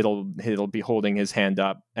frame it'll be holding his hand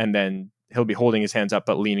up, and then he'll be holding his hands up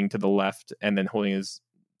but leaning to the left, and then holding his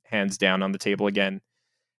hands down on the table again.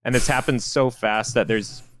 And this happens so fast that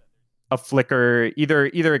there's a flicker. Either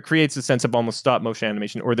it creates a sense of almost stop motion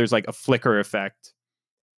animation, or there's like a flicker effect,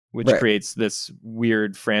 which creates this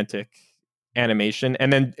weird frantic animation.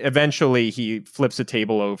 And then eventually he flips a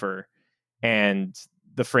table over, and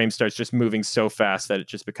the frame starts just moving so fast that it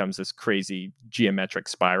just becomes this crazy geometric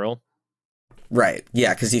spiral. Right.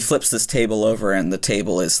 Yeah, because he flips this table over, and the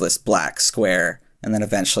table is this black square, and then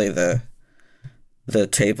eventually the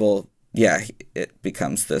table, it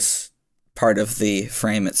becomes this part of the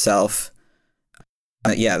frame itself.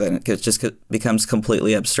 Then it just becomes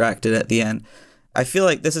completely abstracted at the end. I feel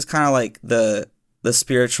like this is kind of like the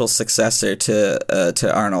spiritual successor to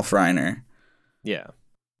Arnulf Reiner. Yeah.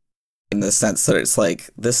 In the sense that it's like,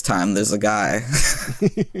 this time there's a guy.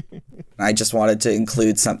 I just wanted to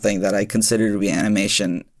include something that I consider to be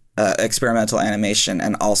animation, experimental animation,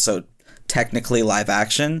 and also technically live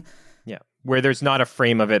action. Yeah, where there's not a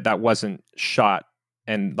frame of it that wasn't shot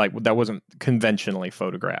and like that wasn't conventionally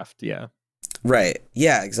photographed. Yeah. Right.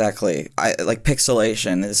 Yeah, exactly. Like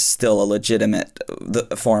pixelation is still a legitimate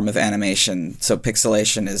form of animation. So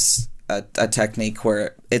pixelation is a technique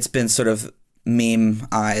where it's been sort of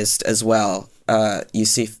meme-ized as well. You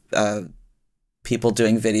see people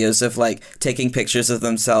doing videos of like taking pictures of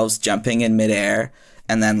themselves jumping in midair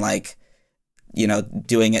and then like,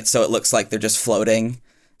 doing it so it looks like they're just floating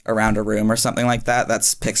around a room or something like that.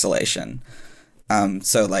 That's pixelation.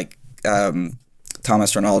 So like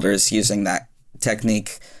Thomas Rinalder is using that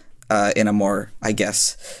technique in a more, I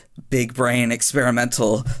guess, big brain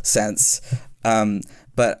experimental sense.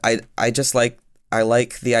 But I just like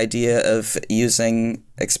the idea of using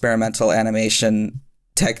experimental animation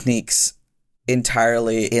techniques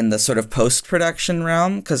entirely in the sort of post-production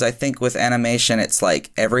realm, because I think with animation it's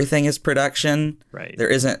like everything is production. Right. There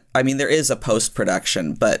is a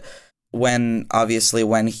post-production, but when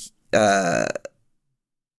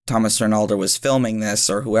Thomas Rinalder was filming this,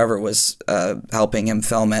 or whoever was helping him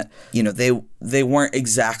film it, they weren't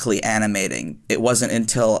exactly animating. It wasn't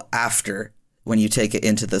until after, when you take it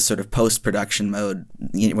into the sort of post-production mode,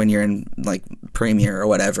 when you're in like Premiere or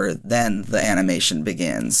whatever, then the animation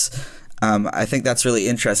begins. I think that's really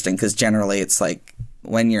interesting, because generally it's like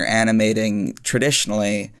when you're animating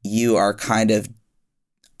traditionally, you are kind of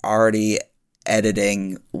already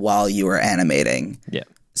editing while you are animating. Yeah.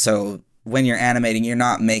 So when you're animating, you're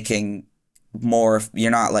not making more,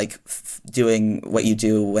 you're not like doing what you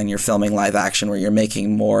do when you're filming live action, where you're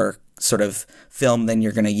making more sort of film than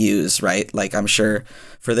you're going to use, right? Like I'm sure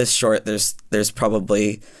for this short, there's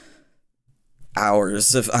probably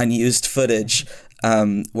hours of unused footage.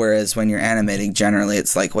 Whereas when you're animating, generally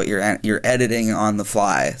it's like what you're editing on the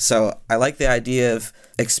fly. So I like the idea of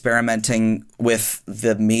experimenting with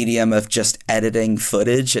the medium of just editing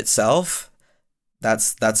footage itself.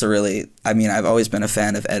 That's a really, I mean, I've always been a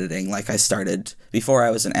fan of editing. Like I started, before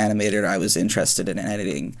I was an animator, I was interested in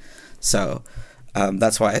editing. So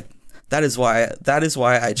that's why That is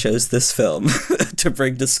why I chose this film to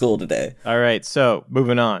bring to school today. All right, so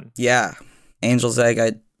moving on. Yeah, Angel's Egg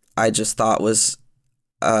I just thought was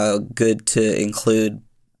good to include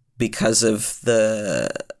because of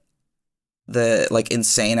the like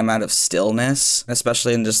insane amount of stillness,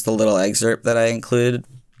 especially in just the little excerpt that I included.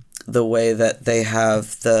 The way that they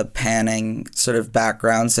have the panning sort of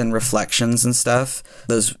backgrounds and reflections and stuff.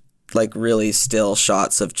 Those like really still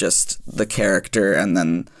shots of just the character and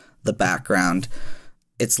then the background.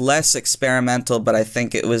 It's less experimental, but I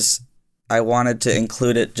think I wanted to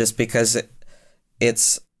include it just because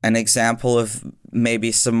it's an example of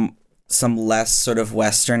maybe some less sort of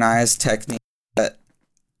westernized techniques that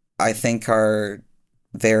I think are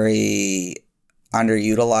very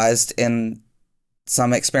underutilized in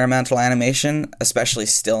some experimental animation, especially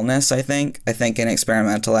stillness, I think. I think in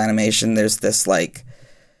experimental animation, there's this like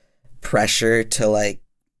pressure to like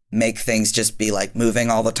make things just be like moving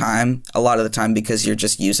all the time, a lot of the time because you're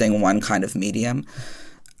just using one kind of medium.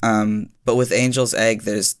 But with Angel's Egg,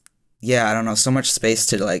 there's, I don't know, so much space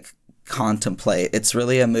to like contemplate. It's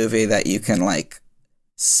really a movie that you can like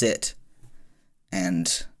sit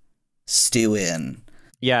and stew in.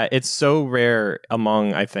 Yeah, it's so rare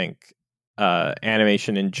among, I think,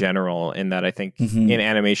 animation in general, in that I think in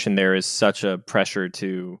animation there is such a pressure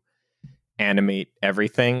to animate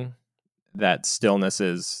everything that stillness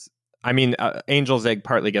is. I mean, Angel's Egg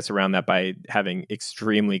partly gets around that by having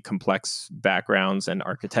extremely complex backgrounds and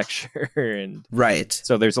architecture, and right.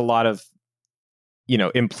 So there's a lot of,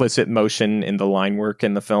 implicit motion in the line work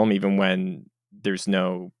in the film, even when there's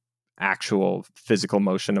no actual physical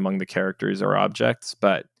motion among the characters or objects.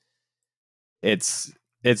 But it's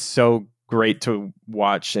so great to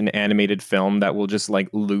watch an animated film that will just like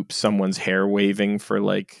loop someone's hair waving for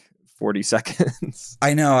like 40 seconds.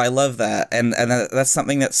 I know, I love that. And that's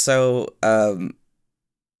something that's so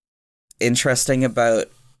interesting about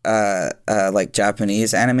like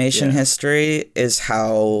Japanese animation history, is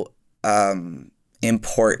how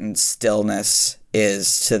important stillness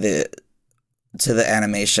is to the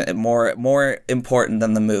animation. More important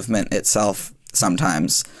than the movement itself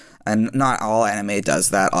sometimes. And not all anime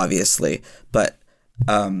does that, obviously, but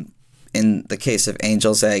in the case of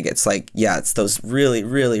Angel's Egg, it's like, it's those really,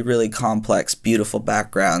 really, really complex, beautiful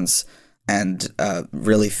backgrounds, and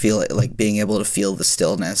really feel it, like being able to feel the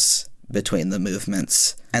stillness between the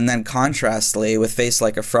movements. And then contrastly, with Face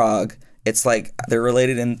Like a Frog, it's like they're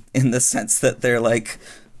related in the sense that they're like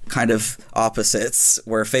kind of opposites,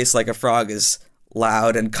 where Face Like a Frog is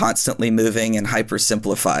loud and constantly moving and hyper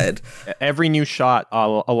simplified. Every new shot, a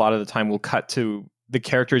lot of the time, will cut to the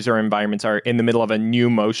characters or environments are in the middle of a new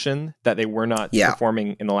motion that they were not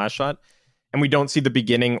performing in the last shot. And we don't see the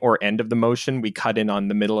beginning or end of the motion. We cut in on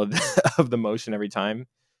the middle of of the motion every time.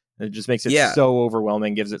 And it just makes it so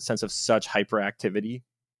overwhelming, gives it a sense of such hyperactivity.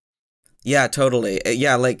 Yeah, totally.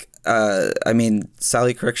 Yeah, like, I mean,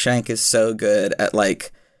 Sally Cruikshank is so good at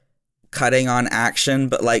like cutting on action,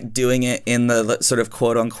 but like doing it in the sort of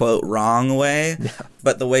quote unquote wrong way. Yeah.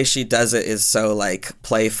 But the way she does it is so like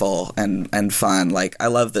playful and fun. Like, I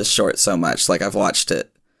love this short so much. Like, I've watched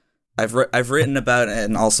it. I've written about it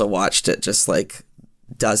and also watched it just like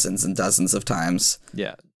dozens and dozens of times.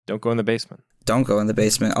 Yeah. Don't go in the basement. Don't go in the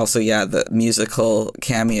basement. Also, the musical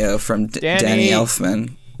cameo from Danny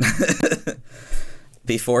Elfman.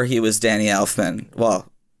 Before he was Danny Elfman.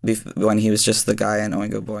 Well, when he was just the guy in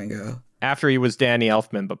Oingo Boingo. After he was Danny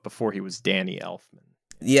Elfman, but before he was Danny Elfman.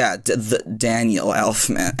 Yeah, the Daniel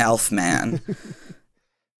Elfman.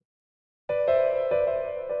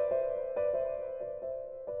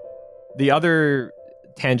 The other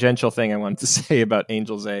tangential thing I wanted to say about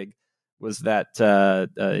Angel's Egg was that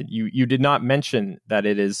you did not mention that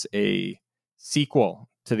it is a sequel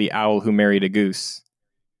to The Owl Who Married a Goose.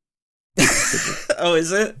 Oh,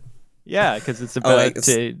 is it? Yeah, because it's about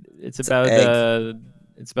it's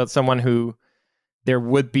about someone who their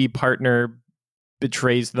would-be partner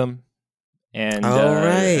betrays them, and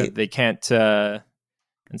they can't, and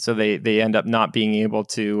so they end up not being able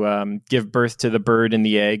to give birth to the bird in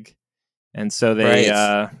the egg, and so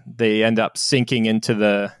they end up sinking into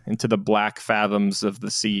the black fathoms of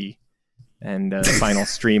the sea, and the final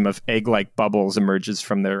stream of egg-like bubbles emerges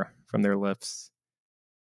from their lips.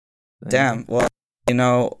 Damn. Well, you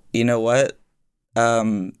know what?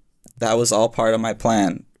 That was all part of my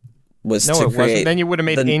plan. Was no, to it create wasn't. Then you would have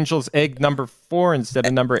made Angel's Egg number 4 instead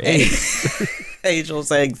of number 8.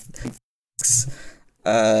 Angel's Egg.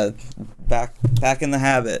 Back in the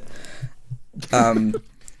habit. I'm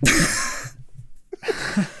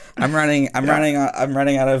running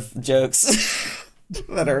out of jokes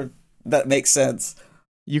that make sense.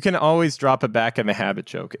 You can always drop a Back in the Habit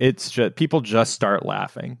joke. It's just people just start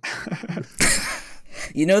laughing.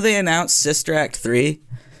 You know they announced Sister Act 3?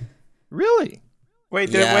 Really? Wait,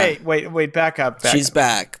 Yeah. wait, back up. She's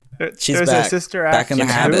back. She's There's back. a Sister Back Act in the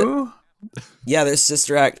Habit. 2? Yeah, there's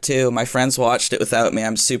Sister Act 2. My friends watched it without me.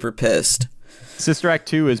 I'm super pissed. Sister Act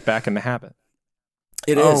 2 is Back in the Habit.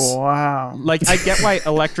 It is. Oh, wow. Like, I get why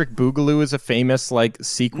Electric Boogaloo is a famous, like,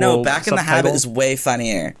 sequel. No, Back in the Habit subtitle. is way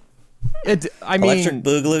funnier. I mean, Electric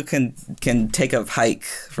Boogaloo can take a hike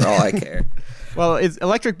for all I care. well, it's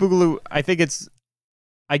Electric Boogaloo. I think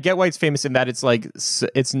I get why it's famous in that it's like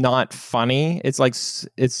it's not funny. It's like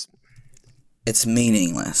it's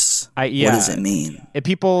meaningless. yeah. What does it mean?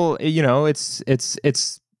 People, it's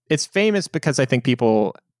famous because I think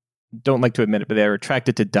people don't like to admit it, but they're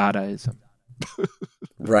attracted to Dadaism,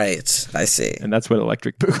 Right. I see. and that's what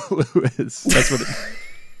Electric Boogaloo is. That's what.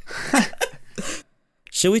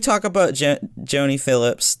 Should we talk about Joni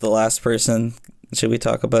Phillips, the last person? Should we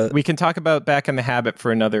talk about? We can talk about Back in the Habit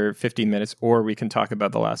for another 15 minutes, or we can talk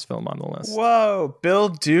about the last film on the list. Whoa, Bill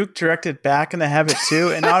Duke directed Back in the Habit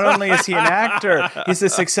 2, and not only is he an actor, he's a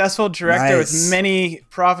successful director Nice. with many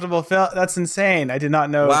profitable films. That's insane. I did not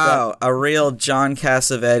know Wow, a real John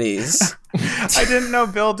Cassavetes. that. I didn't know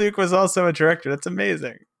Bill Duke was also a director. That's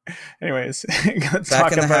amazing. Anyways, let's Back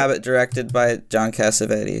talk in the about. Habit, directed by John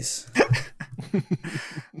Cassavetes.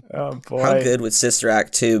 Oh boy, How good would Sister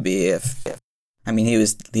Act 2 be if? I mean, he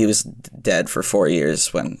was dead for 4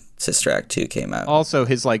 years when Sister Act 2 came out. Also,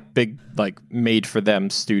 his like big like made for them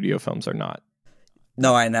studio films are not.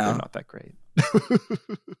 No, I They're know. not that great.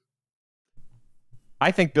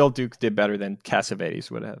 I think Bill Duke did better than Cassavetes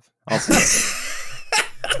would have. I'll say.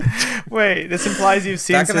 Wait, this implies you've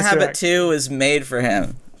seen Back in the Sister Habit Act. 2 was made for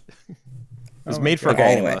him. It was Oh my made for God. all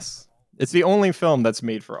Okay, anyway. of us. It's the only film that's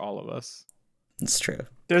made for all of us. It's true.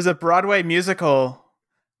 There's a Broadway musical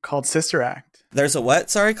called Sister Act. There's a what?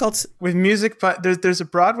 Sorry, called. With music, but there's a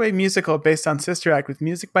Broadway musical based on Sister Act with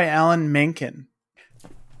music by Alan Menken.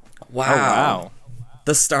 Wow. Oh wow!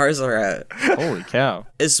 The stars are out. Holy cow!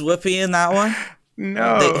 Is Whoopi in that one?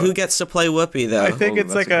 No, Who gets to play Whoopi though? I think Oh,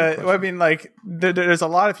 it's that's like a good a. Well, I mean, like there's a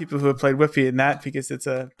lot of people who have played Whoopi in that because it's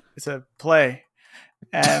a play,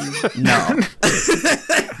 and No.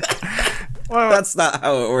 well, That's not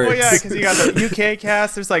how it works. well, yeah, because you got the UK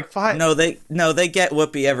cast. There's like 5. No, they get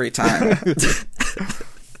Whoopi every time.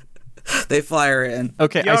 They fly her in.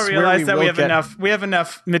 Okay, I Y'all swear realize that will we have get- enough. We have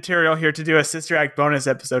enough material here to do a Sister Act bonus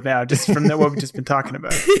episode now, just from what we've just been talking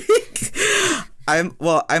about. I'm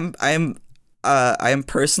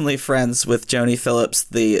personally friends with Joni Phillips,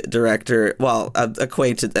 the director. Well,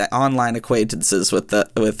 online acquaintances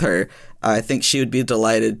with her. I think she would be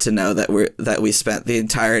delighted to know that we spent the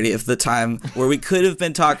entirety of the time where we could have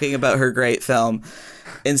been talking about her great film.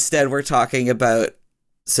 Instead, we're talking about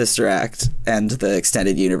Sister Act and the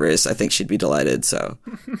extended universe. I think she'd be delighted. So,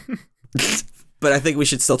 but I think we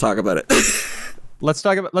should still talk about it. Let's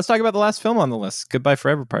talk about the last film on the list, Goodbye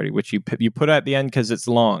Forever Party, which you put at the end because it's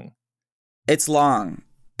long. It's long,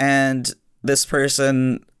 and this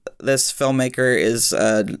filmmaker is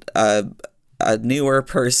a newer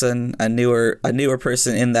person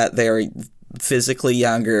in that they are physically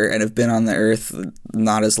younger and have been on the earth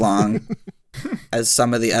not as long as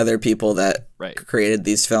some of the other people that Right. created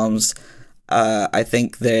these films. I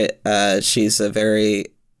think that she's a very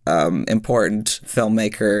important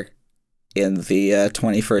filmmaker in the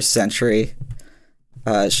 21st century.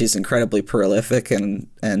 She's incredibly prolific and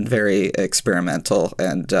very experimental,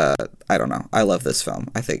 and I don't know. I love this film.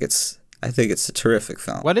 I think it's a terrific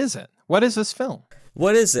film. What is it? What is this film?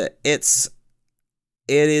 What is it? It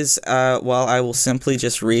is. Well, I will simply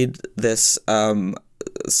just read this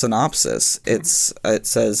synopsis. It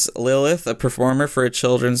says Lilith, a performer for a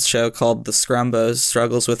children's show called The Scrumbos,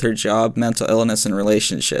 struggles with her job, mental illness, and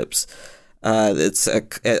relationships. It's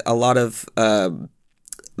a lot of.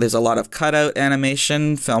 There's a lot of cutout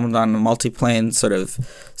animation filmed on a multi-plane sort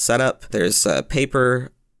of setup. There's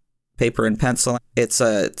paper and pencil. It's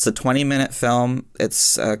a 20-minute film.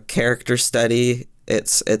 It's a character study.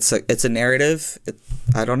 It's a narrative.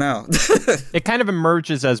 I don't know. It kind of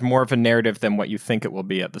emerges as more of a narrative than what you think it will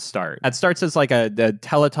be at the start. It starts as like a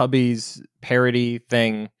Teletubbies parody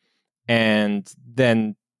thing, and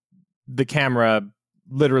then the camera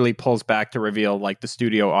literally pulls back to reveal like the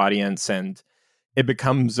studio audience, and it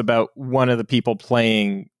becomes about one of the people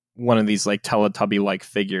playing one of these like Teletubby-like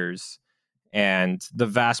figures, and the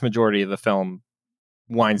vast majority of the film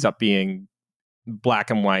winds up being black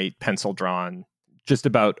and white, pencil drawn, just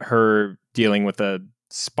about her dealing with a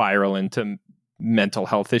spiral into mental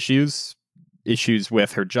health issues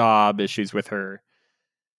with her job, issues with her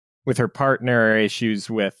with her partner, issues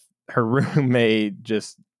with her roommate,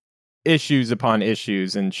 just issues upon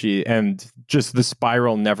issues, and just the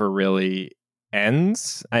spiral never really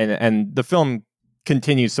ends. And the film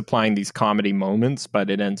continues supplying these comedy moments, but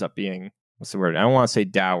it ends up being, what's the word? I don't want to say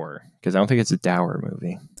dour, because I don't think it's a dour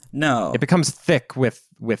movie. No. It becomes thick with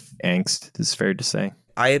angst, it's fair to say.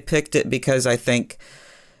 I picked it because I think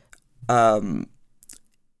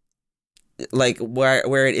like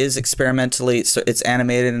where it is experimentally, so it's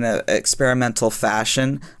animated in an experimental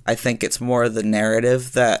fashion, I think it's more the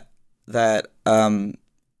narrative that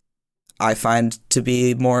I find to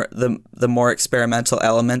be more the more experimental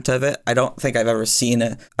element of it. I don't think I've ever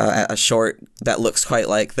seen a short that looks quite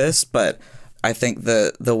like this, but I think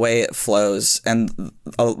the way it flows, and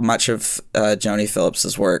much of Joni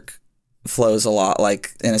Phillips's work flows a lot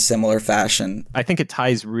like in a similar fashion. I think it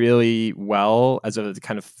ties really well as a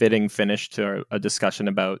kind of fitting finish to a discussion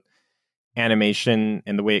about animation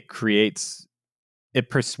and the way it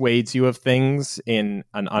persuades you of things in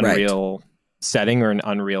an unreal setting or an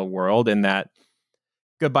unreal world. In that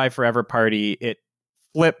Goodbye Forever Party, it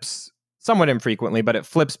flips somewhat infrequently, but it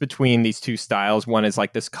flips between these two styles. One is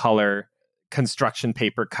like this color construction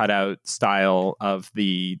paper cutout style of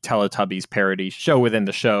the Teletubbies parody show within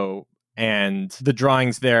the show, and the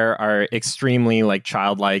drawings there are extremely like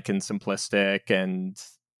childlike and simplistic, and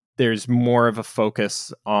there's more of a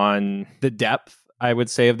focus on the depth, I would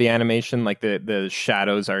say, of the animation. Like the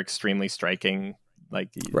shadows are extremely striking. Like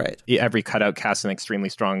every cutout casts an extremely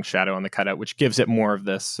strong shadow on the cutout, which gives it more of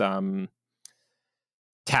this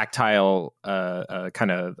tactile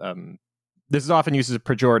kind of this is often used as a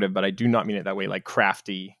pejorative, but I do not mean it that way, like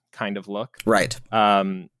crafty kind of look. Right.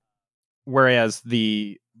 Whereas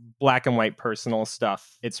the black and white personal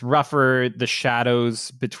stuff, it's rougher. The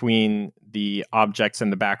shadows between the objects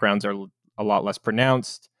and the backgrounds are a lot less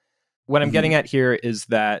pronounced. What I'm getting at here is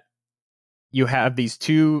that you have these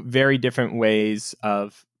two very different ways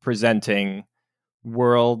of presenting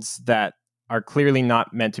worlds that are clearly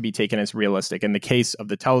not meant to be taken as realistic. In the case of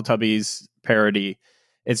the Teletubbies parody,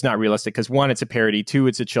 it's not realistic because 1, it's a parody, 2,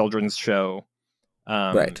 it's a children's show,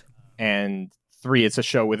 and 3, it's a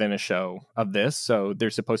show within a show of this. So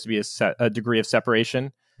there's supposed to be a degree of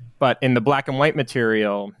separation. But in the black and white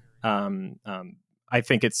material, I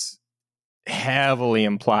think it's heavily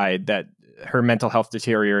implied that her mental health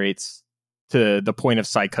deteriorates to the point of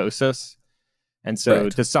psychosis. And so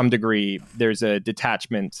to some degree, there's a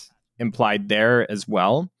detachment implied there as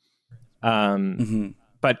well.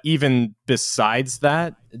 But even besides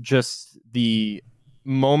that, just the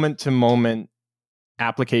moment-to-moment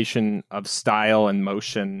application of style and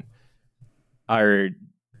motion are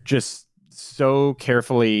just so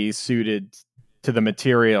carefully suited to the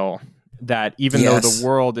material that even though the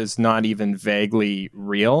world is not even vaguely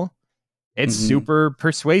real, it's super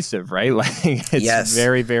persuasive, right? Like it's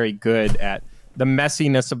very, very good at the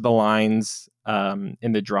messiness of the lines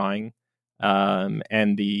in the drawing,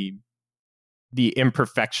 and the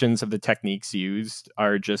imperfections of the techniques used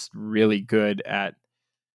are just really good at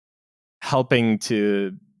helping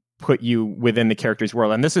to put you within the character's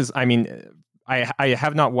world. And this is, I mean, I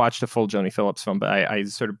have not watched a full Joni Phillips film, but I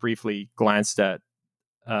sort of briefly glanced at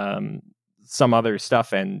some other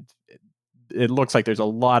stuff, and it looks like there's a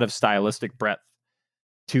lot of stylistic breadth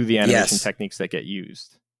to the animation techniques that get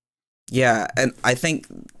used. Yeah, and I think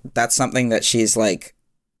that's something that she's like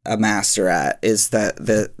a master at, is that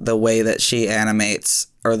the way that she animates,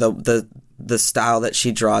 or the style that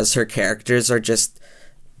she draws her characters, are just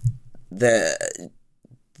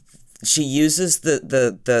she uses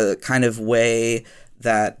the kind of way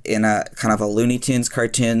that in a kind of a Looney Tunes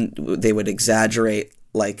cartoon they would exaggerate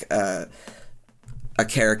like a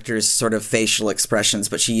character's sort of facial expressions,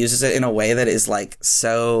 but she uses it in a way that is like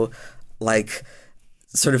so like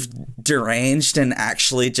sort of deranged and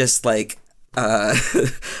actually just like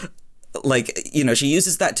like, you know, she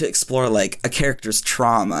uses that to explore like a character's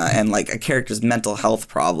trauma and like a character's mental health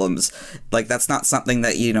problems. Like that's not something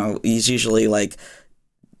that, you know, is usually like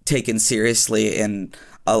taken seriously in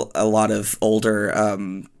a lot of older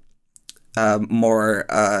more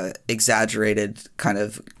exaggerated kind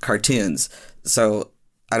of cartoons. So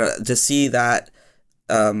to see that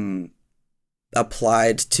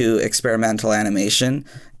applied to experimental animation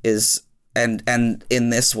is and in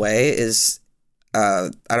this way is I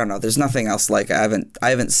don't know, there's nothing else like it. I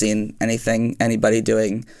haven't seen anybody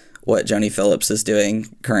doing what Joni Phillips is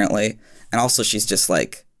doing currently. And also she's just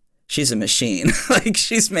like, she's a machine. Like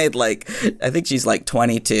she's made like, I think she's like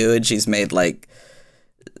 22 and she's made like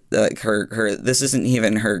her this isn't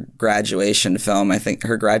even her graduation film. I think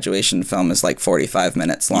her graduation film is like 45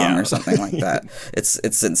 minutes long or something like that.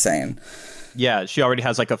 It's insane. Yeah, she already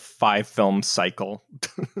has like a 5-film cycle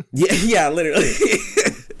Yeah, literally.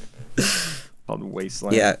 called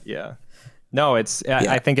Wasteland. Yeah. Yeah. No, it's.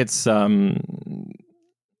 I think it's.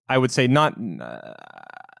 I would say not.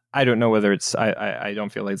 I don't know whether it's. I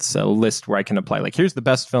don't feel like it's a list where I can apply. Like, here's the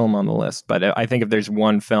best film on the list. But I think if there's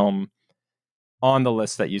one film on the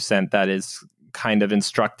list that you sent that is kind of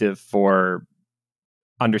instructive for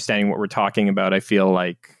understanding what we're talking about, I feel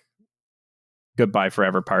like Goodbye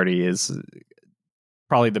Forever Party is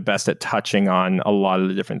probably the best at touching on a lot of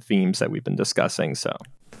the different themes that we've been discussing. So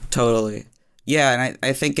Totally. Yeah, and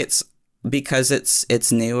I think it's because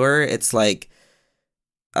it's newer, it's like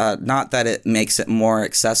not that it makes it more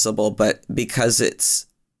accessible, but because it's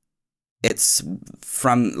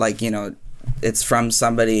from like, it's from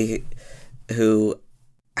somebody who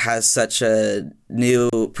has such a new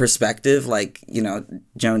perspective. Like,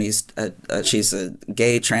 Joni's she's a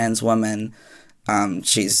gay trans woman.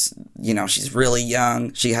 She's really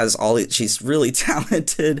young. She's really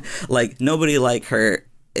talented. Like, nobody like her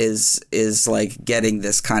is like getting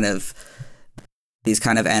these kind of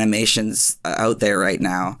animations out there right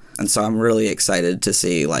now. And so I'm really excited to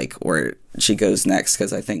see like where she goes next,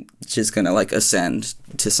 because I think she's going to like ascend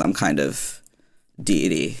to some kind of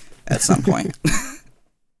deity at some point.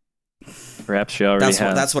 perhaps she already has.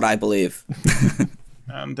 That's what I believe.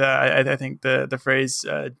 And I think the phrase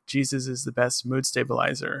 "Jesus is the best mood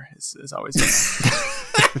stabilizer" is always.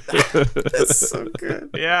 That's so good.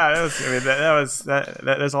 Yeah,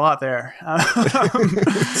 there's a lot there.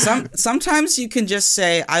 Sometimes you can just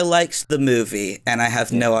say, "I liked the movie," and I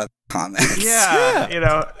have no other comments.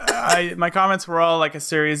 Yeah, my comments were all like a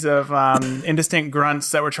series of indistinct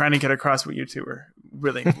grunts that were trying to get across what you two were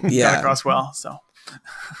really got across well. So.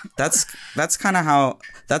 That's kind of how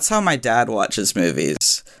my dad watches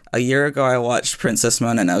movies. A year ago, I watched Princess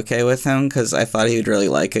Mononoke with him because I thought he would really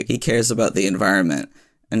like it. He cares about the environment,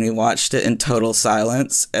 and we watched it in total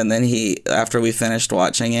silence. And then after we finished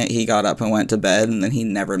watching it, he got up and went to bed, and then he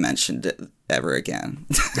never mentioned it ever again.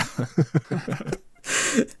 I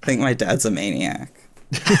think my dad's a maniac.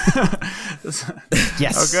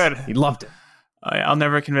 Yes. Oh, good. He loved it. I'll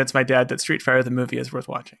never convince my dad that Street Fighter the movie is worth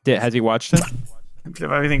watching. Has he watched it?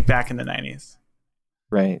 I think back in the 90s.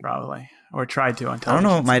 Right. Probably. Or tried to on television. I don't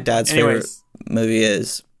know what my dad's favorite movie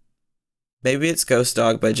is. Maybe it's Ghost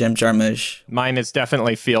Dog by Jim Jarmusch. Mine is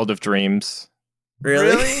definitely Field of Dreams.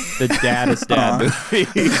 Really? The daddest dad movie.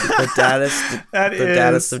 The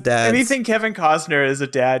daddest of dads. Anything Kevin Costner is a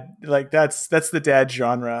dad, like that's the dad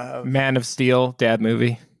genre. Man of Steel, dad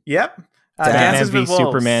movie. Yep. Batman v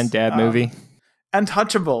Superman, dad movie.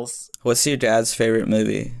 Untouchables. What's your dad's favorite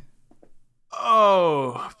movie?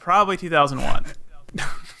 Oh, probably 2001.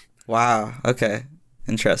 Wow. Okay.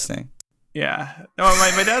 Interesting. Yeah. No,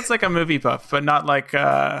 my dad's like a movie buff, but not like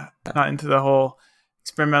not into the whole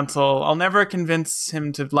experimental. I'll never convince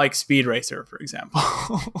him to like Speed Racer, for example.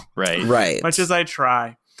 Right. Much as I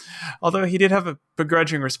try. Although he did have a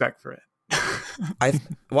begrudging respect for it.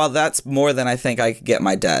 Well, that's more than I think I could get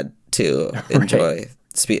my dad to enjoy.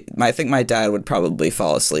 I think my dad would probably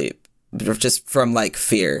fall asleep just from like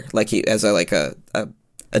fear, like he as a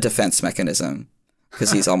defense mechanism,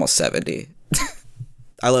 because he's almost 70.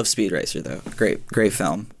 I love Speed Racer though. Great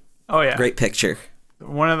film. Oh yeah. Great picture.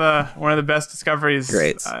 One of the best discoveries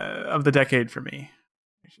of the decade for me.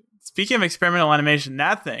 Speaking of experimental animation,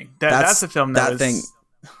 that's a film that's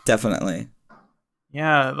definitely.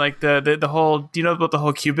 Yeah, like the whole. Do you know about the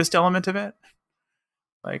whole cubist element of it?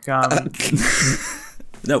 Like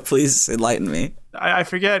no, please enlighten me. I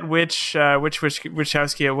forget which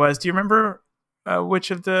Wachowski it was. Do you remember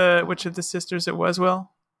which of the sisters it was?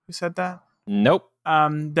 Will, who said that? Nope.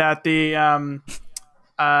 That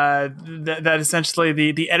that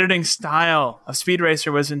essentially the editing style of Speed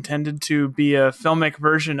Racer was intended to be a filmic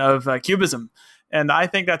version of Cubism, and I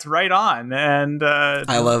think that's right on. And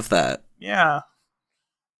I love that. Yeah,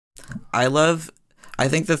 I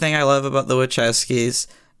think the thing I love about the Wachowskis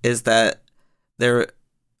is that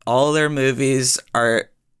all their movies are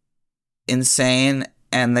insane,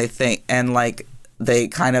 and they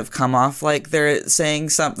kind of come off like they're saying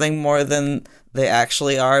something more than they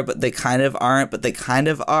actually are, but they kind of aren't, but they kind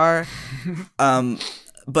of are.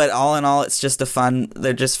 But all in all, it's just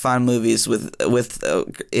they're just fun movies with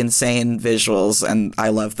insane visuals, and I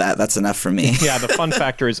love that. That's enough for me. Yeah, the fun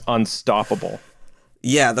factor is unstoppable.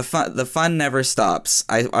 Yeah, the fun never stops.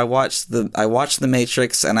 I watch The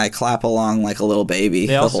Matrix and I clap along like a little baby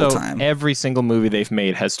the whole time. Every single movie they've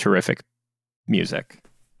made has terrific music.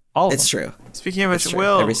 It's true. Speaking of which,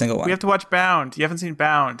 Will, every single one. We have to watch Bound. You haven't seen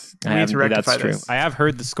Bound. We need to rectify that's true. this. I have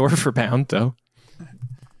heard the score for Bound, though.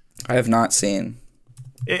 I have not seen.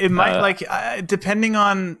 It might depending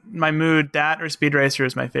on my mood, that or Speed Racer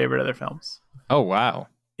is my favorite of their films. Oh wow.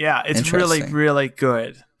 Yeah, it's really, Interesting. really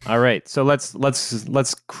good. All right, so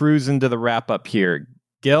let's cruise into the wrap up here.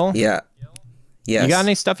 Gil, Yeah. Yes. you got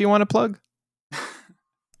any stuff you want to plug?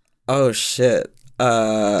 Oh shit.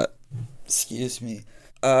 Excuse me.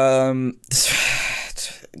 YouTube.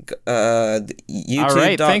 All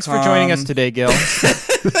right, thanks for joining us today, Gil.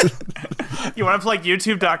 You want to plug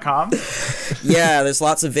YouTube.com? Yeah, there's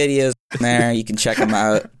lots of videos there. You can check them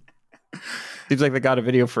out. Seems like they got a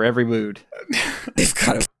video for every mood. They've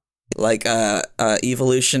got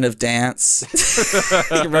evolution of dance.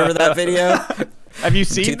 You remember that video? Have you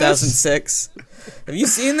seen 2006. Have you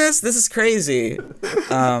seen this? This is crazy.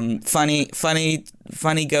 Funny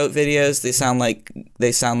goat videos. They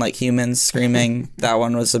sound like humans screaming. That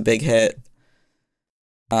one was a big hit.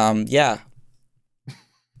 Yeah.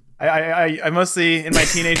 I mostly in my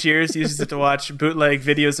teenage years used it to watch bootleg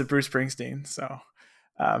videos of Bruce Springsteen. So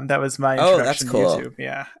that was my introduction that's cool. to YouTube.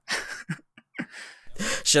 Yeah.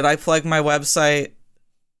 Should I plug my website?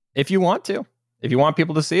 If you want to. If you want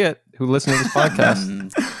people to see it who listen to this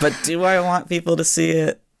podcast. But do I want people to see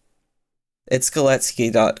it? It's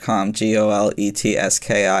Goletski.com,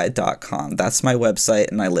 GOLETSKI.com. That's my website,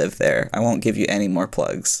 and I live there. I won't give you any more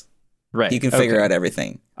plugs. Right. You can figure out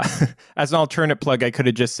everything. As an alternate plug, I could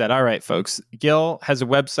have just said, all right, folks, Gil has a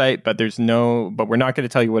website, but we're not going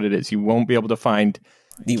to tell you what it is. You won't be able to find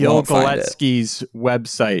Gil Goletski's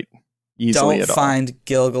website easily Don't at all. find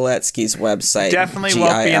Gil Goletski's website. Definitely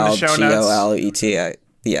won't be in the show notes. GILGOLETI.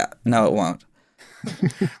 Yeah, no, it won't.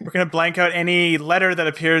 We're going to blank out any letter that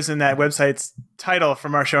appears in that website's title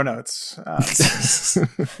from our show notes.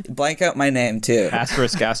 Blank out my name, too.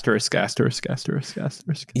 Asterisk, asterisk, asterisk, asterisk,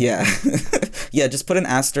 asterisk. Yeah. Yeah, just put an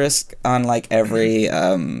asterisk on like every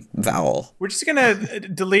vowel. We're just going to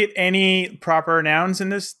delete any proper nouns in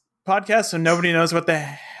this podcast so nobody knows what the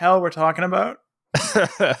hell we're talking about.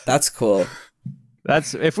 That's cool.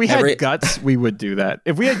 That's if we had guts, we would do that.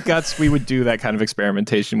 If we had guts, we would do that kind of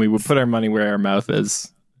experimentation. We would put our money where our mouth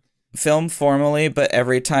is. Film formally, but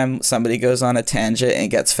every time somebody goes on a tangent, it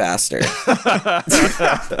gets faster. The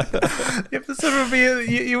episode would be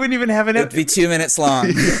you wouldn't even have It'd be 2 minutes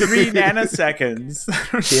long. 3 nanoseconds.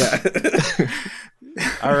 Yeah.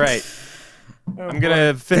 All right. I'm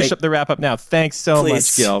gonna finish up the wrap up now. Thanks so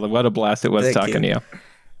much, Gil. What a blast it was talking to you.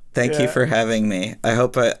 Thank you for having me.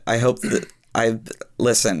 I'm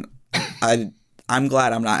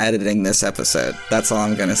glad I'm not editing this episode. That's all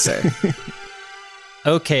I'm gonna say.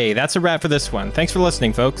 Okay, that's a wrap for this one. Thanks for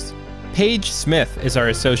listening, folks. Paige Smith is our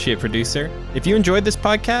associate producer. If you enjoyed this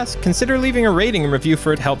podcast, consider leaving a rating and review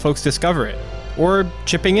for it to help folks discover it, or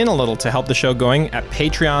chipping in a little to help the show going at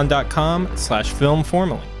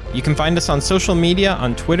patreon.com/filmformally. You can find us on social media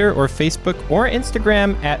on Twitter or Facebook or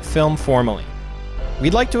Instagram at filmformally.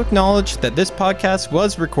 We'd like to acknowledge that this podcast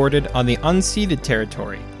was recorded on the unceded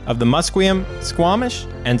territory of the Musqueam, Squamish,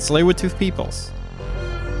 and Tsleil-Waututh peoples.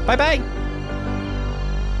 Bye-bye!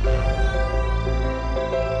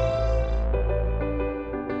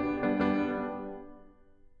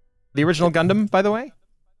 The original Gundam, by the way?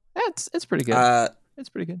 It's pretty good. It's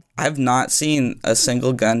pretty good. I've not seen a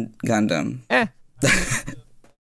single Gundam.